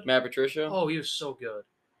really good? Matt Patricia. Oh, he was so good.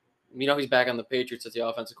 He's back on the Patriots as the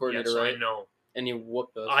offensive coordinator, yes, right? I know. And he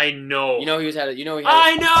whooped us. I know. He had a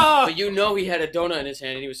I know! But he had a donut in his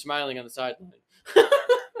hand and he was smiling on the sideline.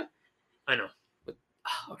 I know.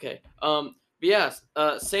 Okay. But yeah,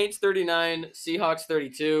 Saints 39, Seahawks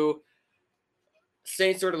 32.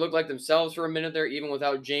 Saints sort of looked like themselves for a minute there, even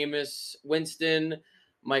without Jameis Winston,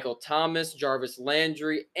 Michael Thomas, Jarvis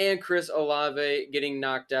Landry, and Chris Olave getting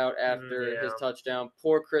knocked out after his touchdown.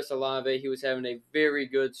 Poor Chris Olave. He was having a very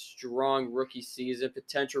good, strong rookie season,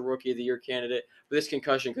 potential rookie of the year candidate. But this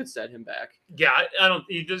concussion could set him back. Yeah,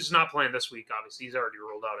 he's not playing this week, obviously. He's already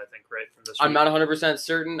ruled out, I think, right, from this week. I'm not 100%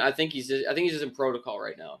 certain. I think he's just in protocol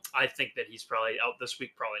right now. I think that he's probably out this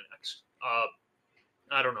week, probably next.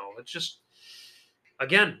 I don't know. It's just,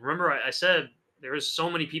 again, remember I said there was so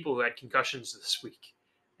many people who had concussions this week.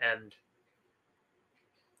 And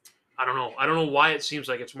I don't know. I don't know why it seems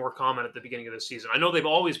like it's more common at the beginning of the season. I know they've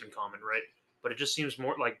always been common, right? But it just seems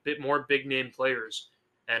more like more big name players.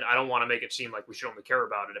 And I don't want to make it seem like we should only care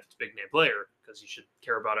about it if it's a big name player, because you should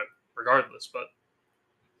care about it regardless. But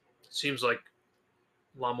it seems like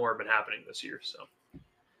a lot more have been happening this year. So,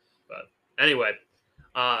 but anyway,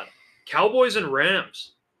 Cowboys and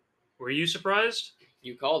Rams. Were you surprised?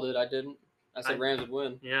 You called it. I didn't. I said Rams would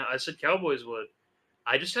win. Yeah, I said Cowboys would.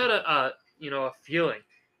 I just had a feeling.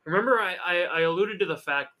 Remember, I alluded to the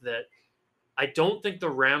fact that I don't think the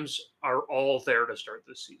Rams are all there to start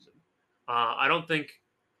this season. I don't think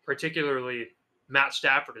particularly Matt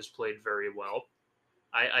Stafford has played very well.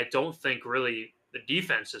 I don't think really the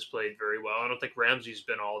defense has played very well. I don't think Ramsey's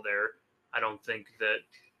been all there. I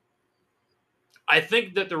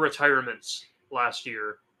think that the retirements last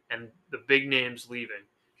year and the big names leaving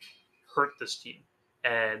hurt this team.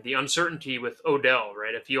 And the uncertainty with Odell,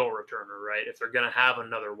 right, if he'll return, or right, if they're going to have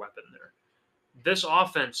another weapon there. This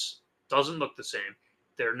offense doesn't look the same.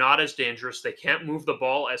 They're not as dangerous. They can't move the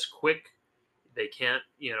ball as quick They can't,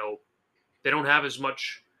 they don't have as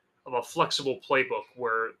much of a flexible playbook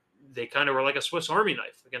where they kind of were like a Swiss Army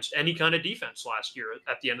knife against any kind of defense last year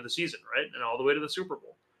at the end of the season, right? And all the way to the Super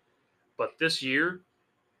Bowl. But this year,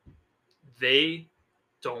 they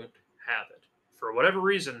don't have it. For whatever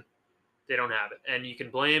reason, they don't have it. And you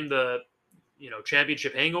can blame the,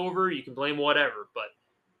 championship hangover. You can blame whatever. But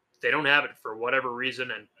they don't have it for whatever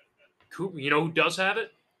reason. And who does have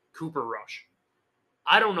it? Cooper Rush.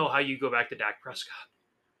 I don't know how you go back to Dak Prescott.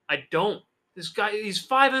 I don't. This guy, he's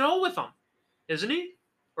 5-0 with them, isn't he?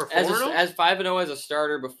 Or 4-0? As 5-0 as a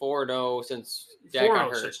starter, but 4-0 since Dak 4-0 got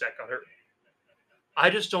hurt. since Dak got hurt. I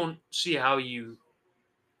just don't see how you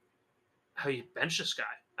bench this guy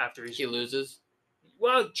after He loses.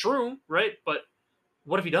 Well, true, right? But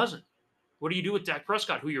what if he doesn't? What do you do with Dak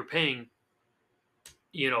Prescott, who you're paying,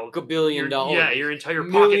 $1 billion. Yeah, your entire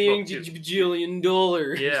 $1 pocketbook to. bajillion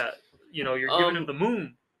dollars. Yeah, you're giving him the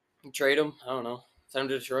moon. Trade him. I don't know. Send him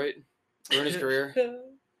to Detroit. Ruin his career.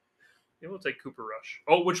 Yeah, we'll take Cooper Rush.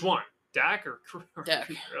 Oh, which one? Dak or Dak.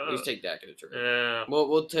 Cooper? We just take Dak to Detroit. Yeah.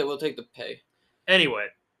 We'll take the pay. Anyway,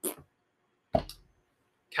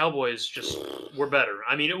 Cowboys were better.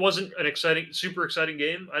 I mean, it wasn't an super exciting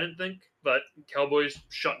game, I didn't think, but Cowboys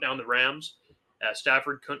shut down the Rams.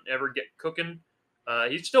 Stafford couldn't ever get cooking.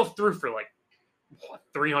 He still threw for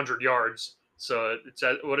 300 yards. So it's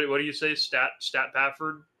what do you say? Stat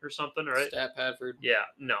Pafford or something, right? Stat Pafford. Yeah,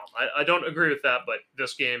 no, I don't agree with that. But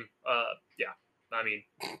this game, I mean,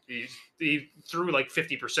 he threw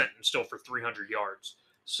 50% and still for 300 yards.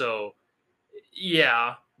 So,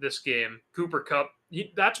 yeah, this game, Cooper Kupp,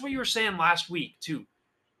 that's what you were saying last week too.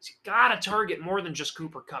 He's got to target more than just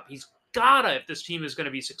Cooper Kupp. He's gotta if this team is going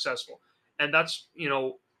to be successful, and that's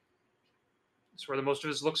that's where the most of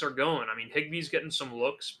his looks are going. I mean, Higbee's getting some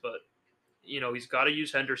looks, but he's got to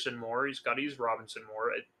use Henderson more. He's got to use Robinson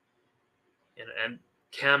more. And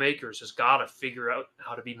Cam Akers has got to figure out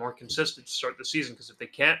how to be more consistent to start the season, because if they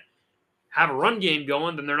can't have a run game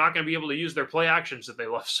going, then they're not going to be able to use their play actions that they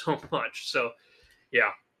love so much. So, yeah,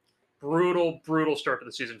 brutal start to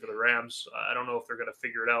the season for the Rams. I don't know if they're going to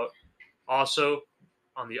figure it out. Also,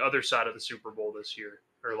 on the other side of the Super Bowl last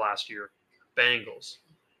year, Bengals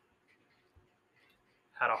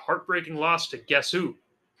had a heartbreaking loss to guess who?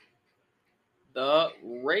 The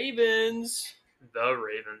Ravens. The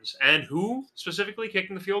Ravens. And who specifically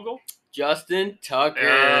kicking the field goal? Justin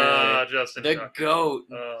Tucker. Justin the Tucker. GOAT.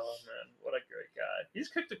 Oh, man. What a great guy. He's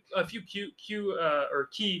kicked a few key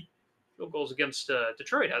field goals against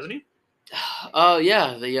Detroit, hasn't he? Oh,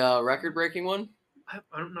 yeah. The record-breaking one?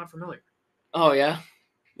 I'm not familiar. Oh, yeah.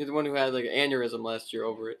 You're the one who had an aneurysm last year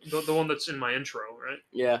over it. The one that's in my intro, right?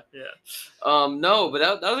 Yeah. Yeah. No, but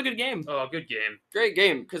that was a good game. Oh, good game. Great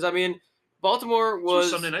game. Because, Baltimore was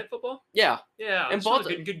Sunday Night Football? Yeah. Yeah, and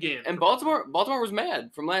good game. And Baltimore was mad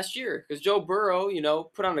from last year because Joe Burrow,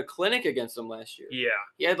 put on a clinic against them last year. Yeah.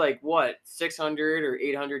 He had 600 or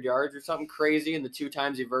 800 yards or something crazy in the 2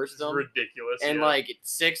 times he versed them. Ridiculous. And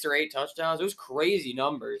 6 or 8 touchdowns. It was crazy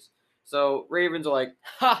numbers. So Ravens are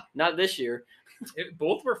not this year.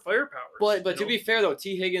 Both were firepowers. But to be fair though,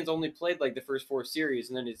 T. Higgins only played the first 4 series,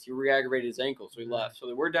 and then he re-aggravated his ankle, so he left.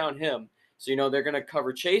 So we're down him. So they're gonna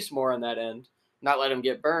cover Chase more on that end, not let him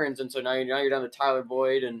get Burns, and so now you're down to Tyler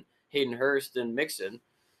Boyd and Hayden Hurst and Mixon.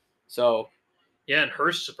 So yeah, and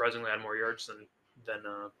Hurst surprisingly had more yards than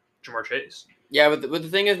Jamar Chase. Yeah, but the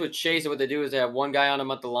thing is with Chase, what they do is they have one guy on him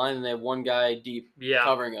at the line, and they have one guy deep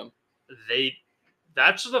covering him.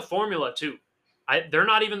 That's the formula too. They're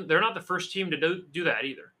not the first team to do that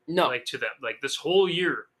either. No, to them, this whole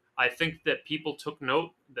year, I think that people took note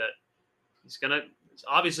that he's gonna.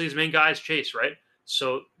 Obviously, his main guy is Chase, right?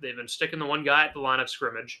 So they've been sticking the one guy at the line of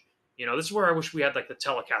scrimmage. This is where I wish we had the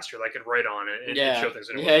Telecaster that I could write on it and show things.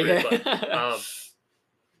 But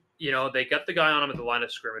they got the guy on him at the line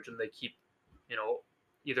of scrimmage, and they keep,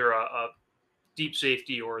 either a deep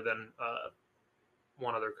safety or then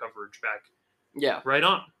one other coverage back. Yeah, right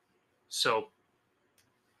on. So,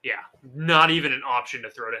 yeah, not even an option to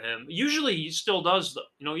throw to him. Usually, he still does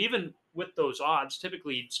though. Even with those odds,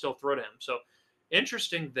 typically he'd still throw to him. So.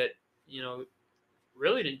 Interesting that,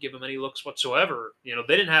 really didn't give him any looks whatsoever. They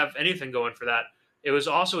didn't have anything going for that. It was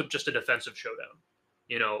also just a defensive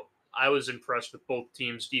showdown. I was impressed with both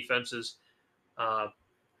teams' defenses.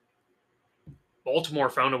 Baltimore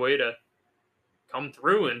found a way to come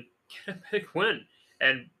through and get a big win.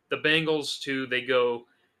 And the Bengals, too,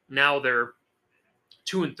 now they're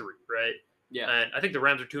 2-3, right? Yeah. And I think the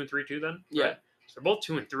Rams are 2-3 too then? Yeah. Right? So they're both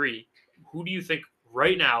 2-3. Who do you think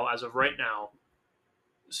as of right now,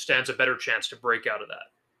 stands a better chance to break out of that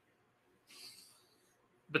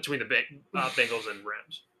between the Bengals and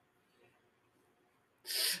Rams?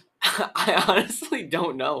 I honestly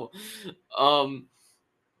don't know.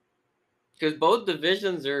 Because both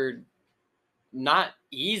divisions are not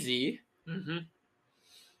easy, Mm-hmm.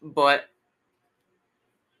 but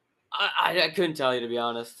I couldn't tell you, to be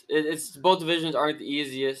honest. It's both divisions aren't the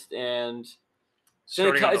easiest, and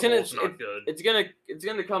Starting on the whole's not good. it's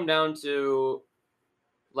gonna come down to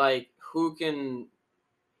like who can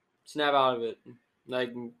snap out of it,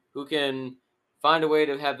 like who can find a way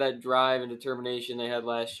to have that drive and determination they had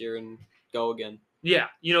last year and go again. Yeah,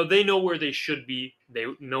 you know, they know where they should be. They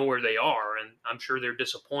know where they are, and I'm sure they're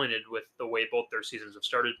disappointed with the way both their seasons have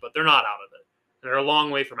started, but they're not out of it. They're a long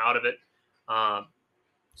way from out of it.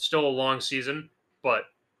 Still a long season, but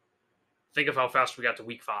think of how fast we got to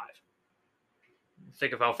week 5.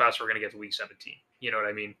 Think of how fast we're going to get to week 17. You know what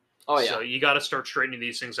I mean? Oh yeah, So you got to start straightening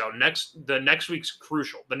these things out. The next week's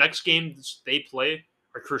crucial. The next games they play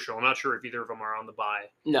are crucial. I'm not sure if either of them are on the bye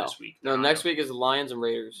no, this week. no. Next week is the Lions and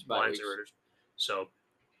Raiders. Lions and Raiders. So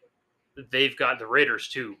they've got the Raiders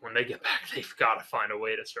too. When they get back, they've got to find a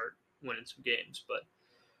way to start winning some games. But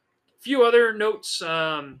a few other notes.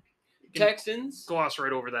 Texans Gloss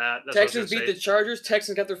right over that. That's Texans what I was beat gonna the Chargers.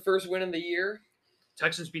 Texans got their first win of the year. say.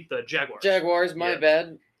 Texans beat the Jaguars. Jaguars, my Yeah.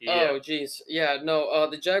 bad. Yeah. Oh, jeez. Yeah, no,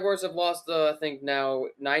 the Jaguars have lost, I think, now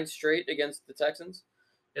 9 straight against the Texans.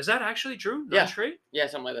 Is that actually true? Yeah. 9 straight? Yeah,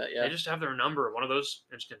 something like that, yeah. They just have their number. One of those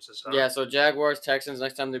instances. Huh? Yeah, so Jaguars, Texans,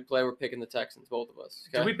 next time they play, we're picking the Texans, both of us.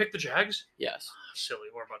 Okay? Did we pick the Jags? Yes. Silly.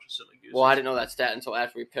 We're a bunch of silly gooses. Well, I didn't know that stat until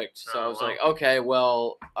after we picked, so Oh, I was well. like, okay,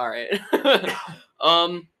 well, all right.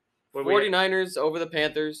 What we got? 49ers over the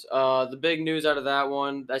Panthers. The big news out of that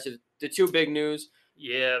one, that's just the two big news.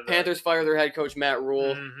 Yeah. The Panthers fire their head coach, Matt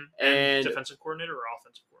Rule. Mhm. and- defensive coordinator or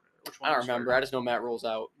offensive coordinator? Which one? I don't was remember. fired? I just know Matt Rule's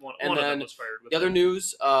out. One And of them then was fired. With The other him.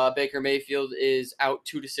 news, Baker Mayfield is out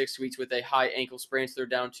 2 to 6 weeks with a high ankle sprain, so they're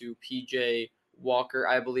down to PJ Walker,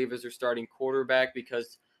 I believe, as their starting quarterback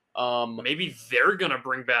because Maybe they're gonna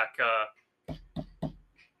bring back.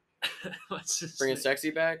 What's his bringing name?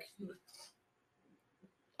 Sexy back.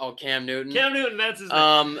 Oh, Cam Newton. Cam Newton. That's his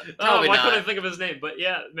name. Probably why not. couldn't I think of his name? But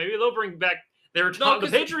yeah, maybe they'll bring back. They were talking.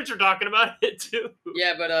 'cause- The Patriots are talking about it too.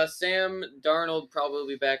 Yeah, but Sam Darnold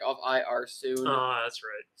probably be back off IR soon, Oh, that's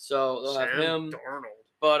right. so they'll have Sam him. Darnold.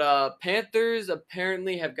 But Panthers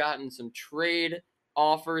apparently have gotten some trade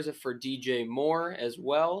offers for DJ Moore as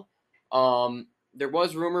well. There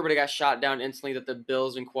was rumor, but it got shot down instantly that the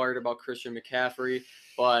Bills inquired about Christian McCaffrey.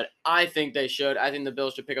 But I think they should. I think the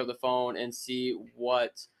Bills should pick up the phone and see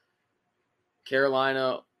what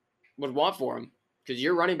Carolina would want for him. Because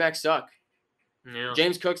your running backs suck. Yeah.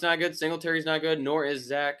 James Cook's not good. Singletary's not good. Nor is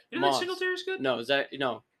Zach You don't think Moss. Singletary's good? No,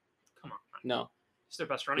 no, Come on. no. He's their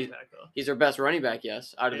best running back though. He's their best running back,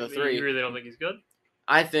 yes, out of the three. You really don't think he's good?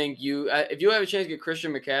 I think if you have a chance to get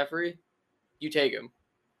Christian McCaffrey, you take him.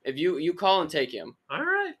 If you call and take him. All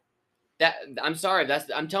right. I'm sorry.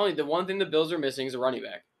 I'm telling you, the one thing the Bills are missing is a running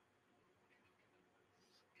back.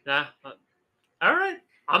 Nah. All right.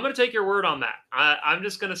 I'm gonna take your word on that. I'm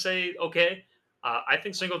just gonna say okay. I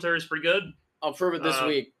think Singletary's pretty good. I'll prove it this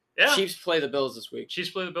week. Yeah. Chiefs play the Bills this week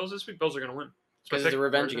Chiefs play the Bills this week. Bills are gonna win. because it's a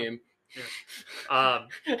revenge game.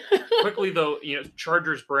 Quickly though,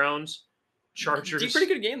 Chargers Browns. Chargers. It's a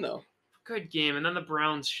pretty good game though. Good game, and then the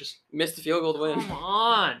Browns just Missed the field goal to win. come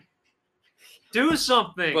on, do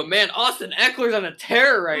something. But man, Austin Eckler's on a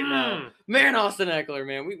tear right now. Mm. Man, Austin Eckler,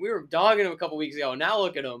 man, we were dogging him a couple weeks ago. Now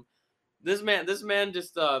look at him. This man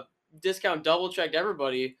just discount double checked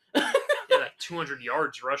everybody. Yeah, that 200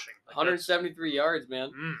 yards rushing. Like, that's- 173 yards,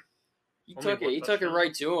 man. Mm. He Only took it. one He took it touchdown.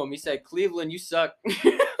 right to him. He said, "Cleveland, you suck."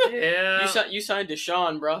 Yeah. You signed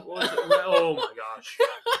Deshaun, bro. What was it? Oh my gosh.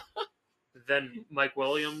 Then Mike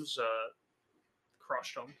Williams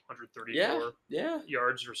crushed him, 134 Yeah.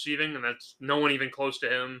 yards receiving, and that's no one even close to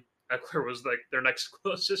him. Eckler was like their next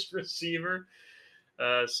closest receiver.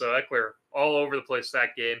 So Eckler all over the place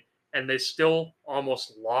that game, and they still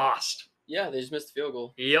almost lost. Yeah, they just missed the field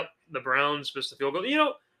goal. Yep, the Browns missed the field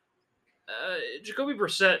goal. Jacoby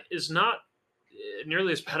Brissett is not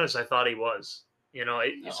nearly as bad as I thought he was. He's No.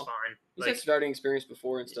 fine. He's had starting experience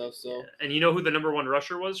before and stuff, so. yeah. And you know who the number 1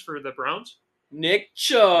 rusher was for the Browns? Nick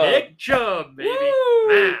Chubb. Nick Chubb, baby. Woo!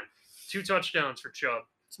 Man, 2 touchdowns for Chubb.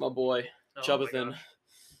 It's my boy, Oh, Chubathan. my gosh.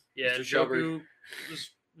 Yeah, Mr. Chubbard. Joku was,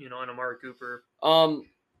 and Amari Cooper. But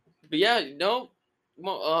yeah,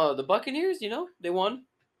 well, the Buccaneers, they won.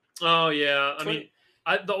 Oh yeah, I 20 mean,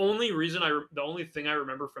 the only thing I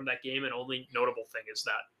remember from that game, and only notable thing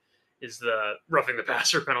is the roughing the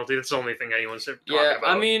passer penalty. That's the only thing anyone's talking Yeah,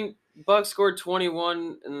 about. I mean, Bucks scored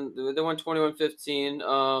 21, and they won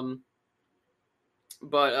 21-15.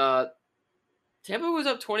 But Tampa was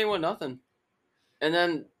up 21-0. And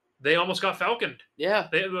then, They almost got falconed. yeah.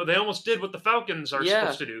 They almost did what the Falcons are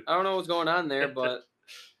supposed to do. I don't know what's going on there, but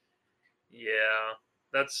Yeah,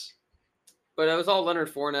 that's it was all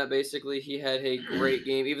Leonard Fournette, basically. He had a great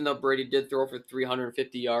game, even though Brady did throw for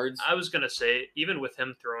 350 yards. I was gonna say, even with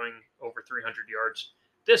him throwing over 300 yards,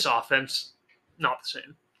 this offense not the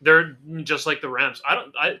same. They're just like the Rams.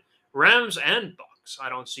 Rams and Bucks. I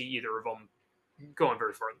don't see either of them going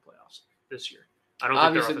very far in the playoffs this year. I don't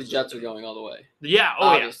Obviously, think the Jets are going all the way. Yeah. Oh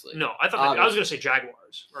Obviously. yeah. No, I thought I was gonna say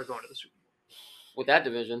Jaguars are going to the Super Bowl. With that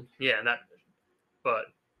division. Yeah, in that division. But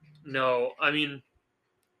no, I mean,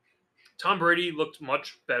 Tom Brady looked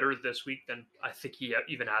much better this week than I think he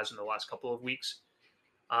even has in the last couple of weeks.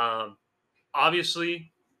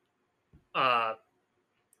 Obviously,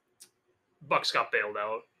 Bucks got bailed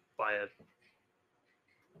out by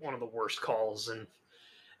one of the worst calls in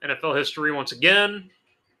NFL history once again,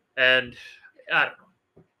 and I don't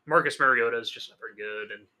know. Marcus Mariota is just not very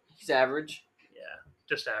good, and He's average. yeah,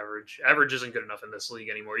 just average. Average isn't good enough in this league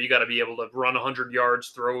anymore. You got to be able to run 100 yards,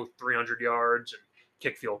 throw 300 yards, and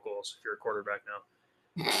kick field goals if you're a quarterback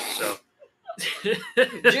now. So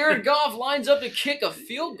Jared Goff lines up to kick a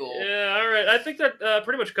field goal. yeah, all right. I think that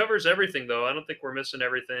pretty much covers everything, though. I don't think we're missing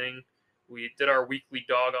everything. We did our weekly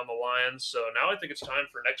dog on the Lions, so now I think it's time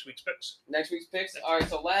for next week's picks. Next week's picks. All right,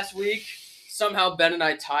 so last week, somehow Ben and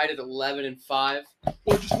I tied at 11-5. I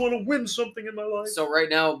just want to win something in my life. So right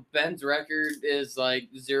now, Ben's record is like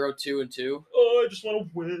 0-2-2. Oh, I just want to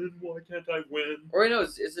win. Why can't I win? Or no,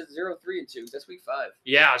 is it 0-3-2? That's week 5.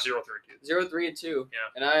 Yeah, 0-3-2. 0-3-2. Yeah.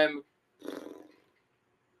 And I'm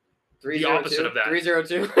 3-0-2. The opposite of that.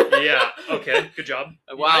 3-0-2. Yeah. Okay. Good job.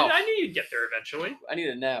 Wow. I knew you'd get there eventually. I need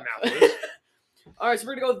a nap. Mathis. All right, so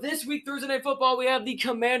we're going to go this week, Thursday Night Football. We have the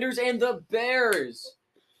Commanders and the Bears.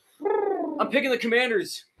 I'm picking the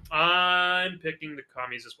Commanders. I'm picking the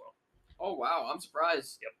Commies as well. Oh, wow. I'm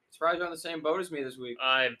surprised. Yep. Surprised you're on the same boat as me this week.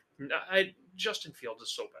 Justin Fields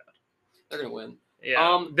is so bad. They're going to win.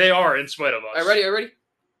 Yeah. They are, in spite of us. All right, ready? Are you ready?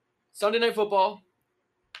 Sunday Night Football.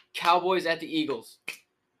 Cowboys at the Eagles.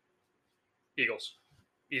 Eagles.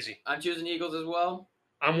 Easy. I'm choosing Eagles as well.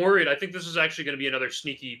 I'm worried. I think this is actually going to be another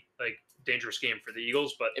sneaky, dangerous game for the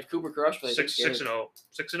Eagles, but If Cooper Rush plays, 6-0.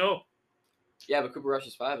 6-0. Yeah, but Cooper Rush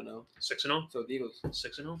is 5-0. 6-0. So with the Eagles, 6-0.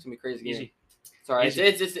 it's gonna be a crazy game. Easy. Sorry, Easy.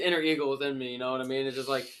 it's just the inner Eagle within me. You know what I mean? It's just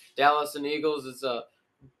like Dallas and Eagles. It's a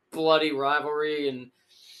bloody rivalry, and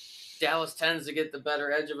Dallas tends to get the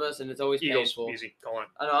better edge of us, and it's always Eagles. painful. Easy. Call on.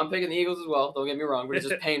 I know I'm picking the Eagles as well. Don't get me wrong, but it's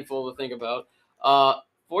just painful to think about.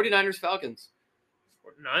 49ers Falcons.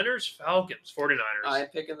 49ers, Falcons. 49ers. I'm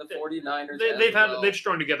picking the 49ers. They've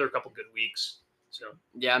strung together a couple good weeks. So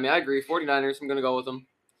Yeah, I mean I agree. 49ers. I'm gonna go with them.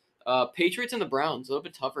 Patriots and the Browns. A little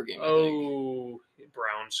bit tougher game. I think. Oh,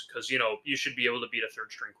 Browns, because you should be able to beat a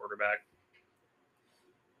third string quarterback.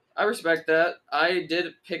 I respect that. I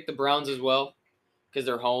did pick the Browns as well because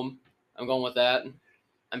they're home. I'm going with that.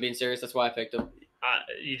 I'm being serious. That's why I picked them.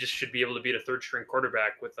 You just should be able to beat a third string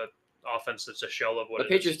quarterback with an offense that's a shell of what The it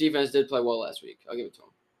Patriots is. defense did play well last week. I'll give it to them.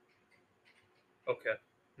 Okay,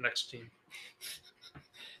 next team,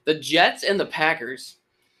 The Jets and the Packers.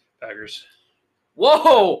 Packers.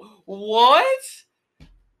 Whoa! What?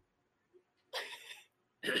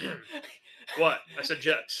 What? I said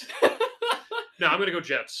Jets. No, I'm gonna go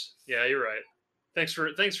Jets. Yeah, you're right. Thanks for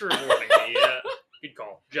warning me. Yeah, good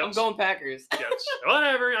call. Jets. I'm going Packers. Jets.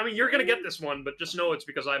 Whatever. I mean, you're gonna get this one, but just know it's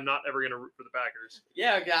because I'm not ever gonna root for the Packers.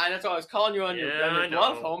 Yeah, guy. That's why I was calling you on your I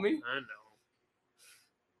bluff, know. homie. I know.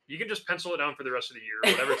 You can just pencil it down for the rest of the year.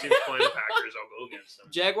 Whatever team's playing the Packers, I'll go against them.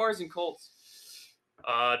 Jaguars and Colts.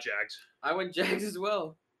 Jags. I went Jags as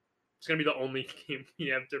well. It's gonna be the only game we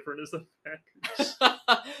have different as the Packers.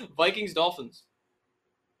 Vikings, Dolphins.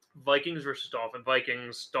 Vikings versus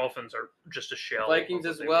Dolphins. Dolphins are just a shell. Vikings of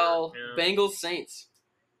what as they well. were. Yeah. Bengals, Saints.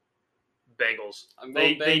 Bengals. I'm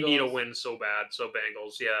They going need a Bengals. win so bad. So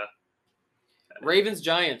Bengals, yeah. Ravens,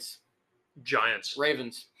 Giants. Giants.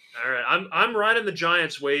 Ravens. All right, I'm riding the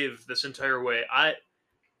Giants wave this entire way.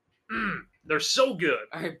 They're so good.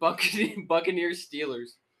 All right, Buccaneers,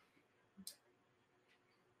 Steelers.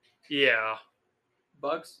 Yeah,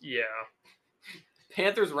 Bucks. yeah.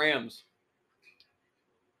 Panthers, Rams.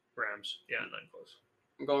 Rams. Yeah, 9 close.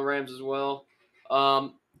 I'm going Rams as well.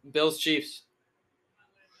 Bills, Chiefs.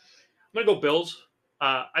 I'm gonna go Bills.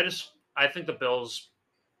 I think the Bills.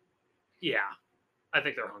 Yeah, I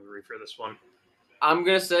think they're hungry for this one. I'm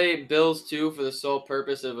gonna say Bills too for the sole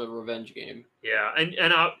purpose of a revenge game. Yeah,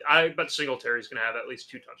 and I bet Singletary's gonna have at least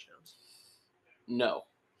 2 touchdowns. No.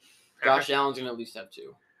 Josh Allen's gonna at least have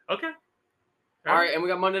 2. Okay. All right, and we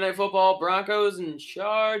got Monday Night Football, Broncos and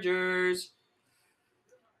Chargers.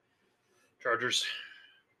 Chargers.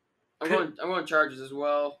 I'm going Chargers as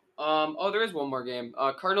well. There is one more game.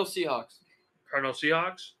 Cardinals Seahawks. Cardinals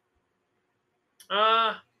Seahawks.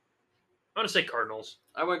 I'm gonna say Cardinals.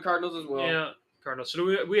 I went Cardinals as well. Yeah, Cardinals. So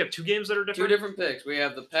do we have two games that are Two different? different picks. We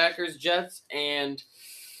have the Packers, Jets, and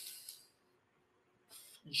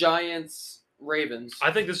Giants, Ravens.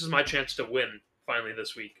 I think this is my chance to win finally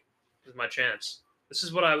this week. This is my chance. This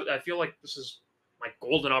is what I feel like. This is my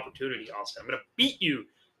golden opportunity, Austin. I'm gonna beat you.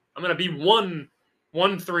 I'm gonna be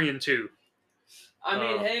 1-3-2. I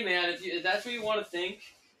mean, hey man, if that's what you want to think,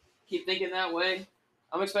 keep thinking that way.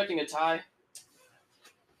 I'm expecting a tie.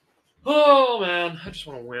 Oh man, I just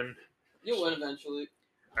want to win. You'll win eventually.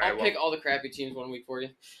 All right, I'll pick all the crappy teams 1 week for you.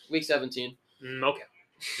 Week 17. Okay.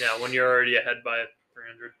 Yeah, when you're already ahead by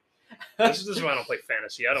 300. This is why I don't play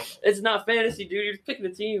fantasy. I don't know. It's not fantasy, dude. You're picking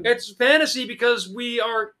a team. It's fantasy because we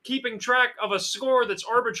are keeping track of a score that's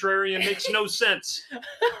arbitrary and makes no sense.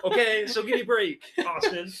 Okay, so give me a break,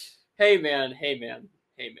 Austin. Hey man. Hey.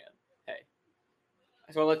 I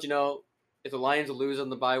just want to let you know, if the Lions lose on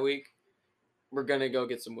the bye week, we're gonna go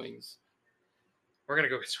get some wings. We're going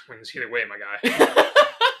to go get some wings either way, my guy.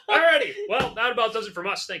 Alrighty. Well, that about does it from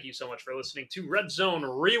us. Thank you so much for listening to Red Zone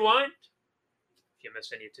Rewind. If you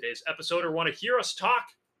missed any of today's episode or want to hear us talk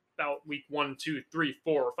about week 1, 2, 3,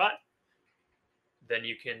 4, or 5, then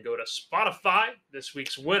you can go to Spotify, this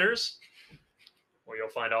week's winners, where you'll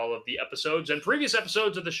find all of the episodes and previous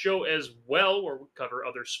episodes of the show as well, where we cover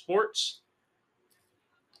other sports.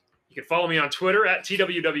 You can follow me on Twitter at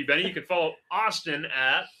TWWBenny. You can follow Austin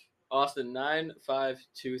at Austin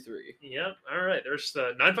 9523. Yep. All right. There's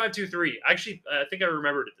the 9523. Actually, I think I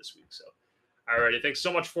remembered it this week. So, all righty. Thanks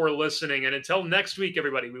so much for listening. And until next week,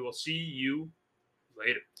 everybody, we will see you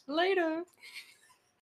later. Later.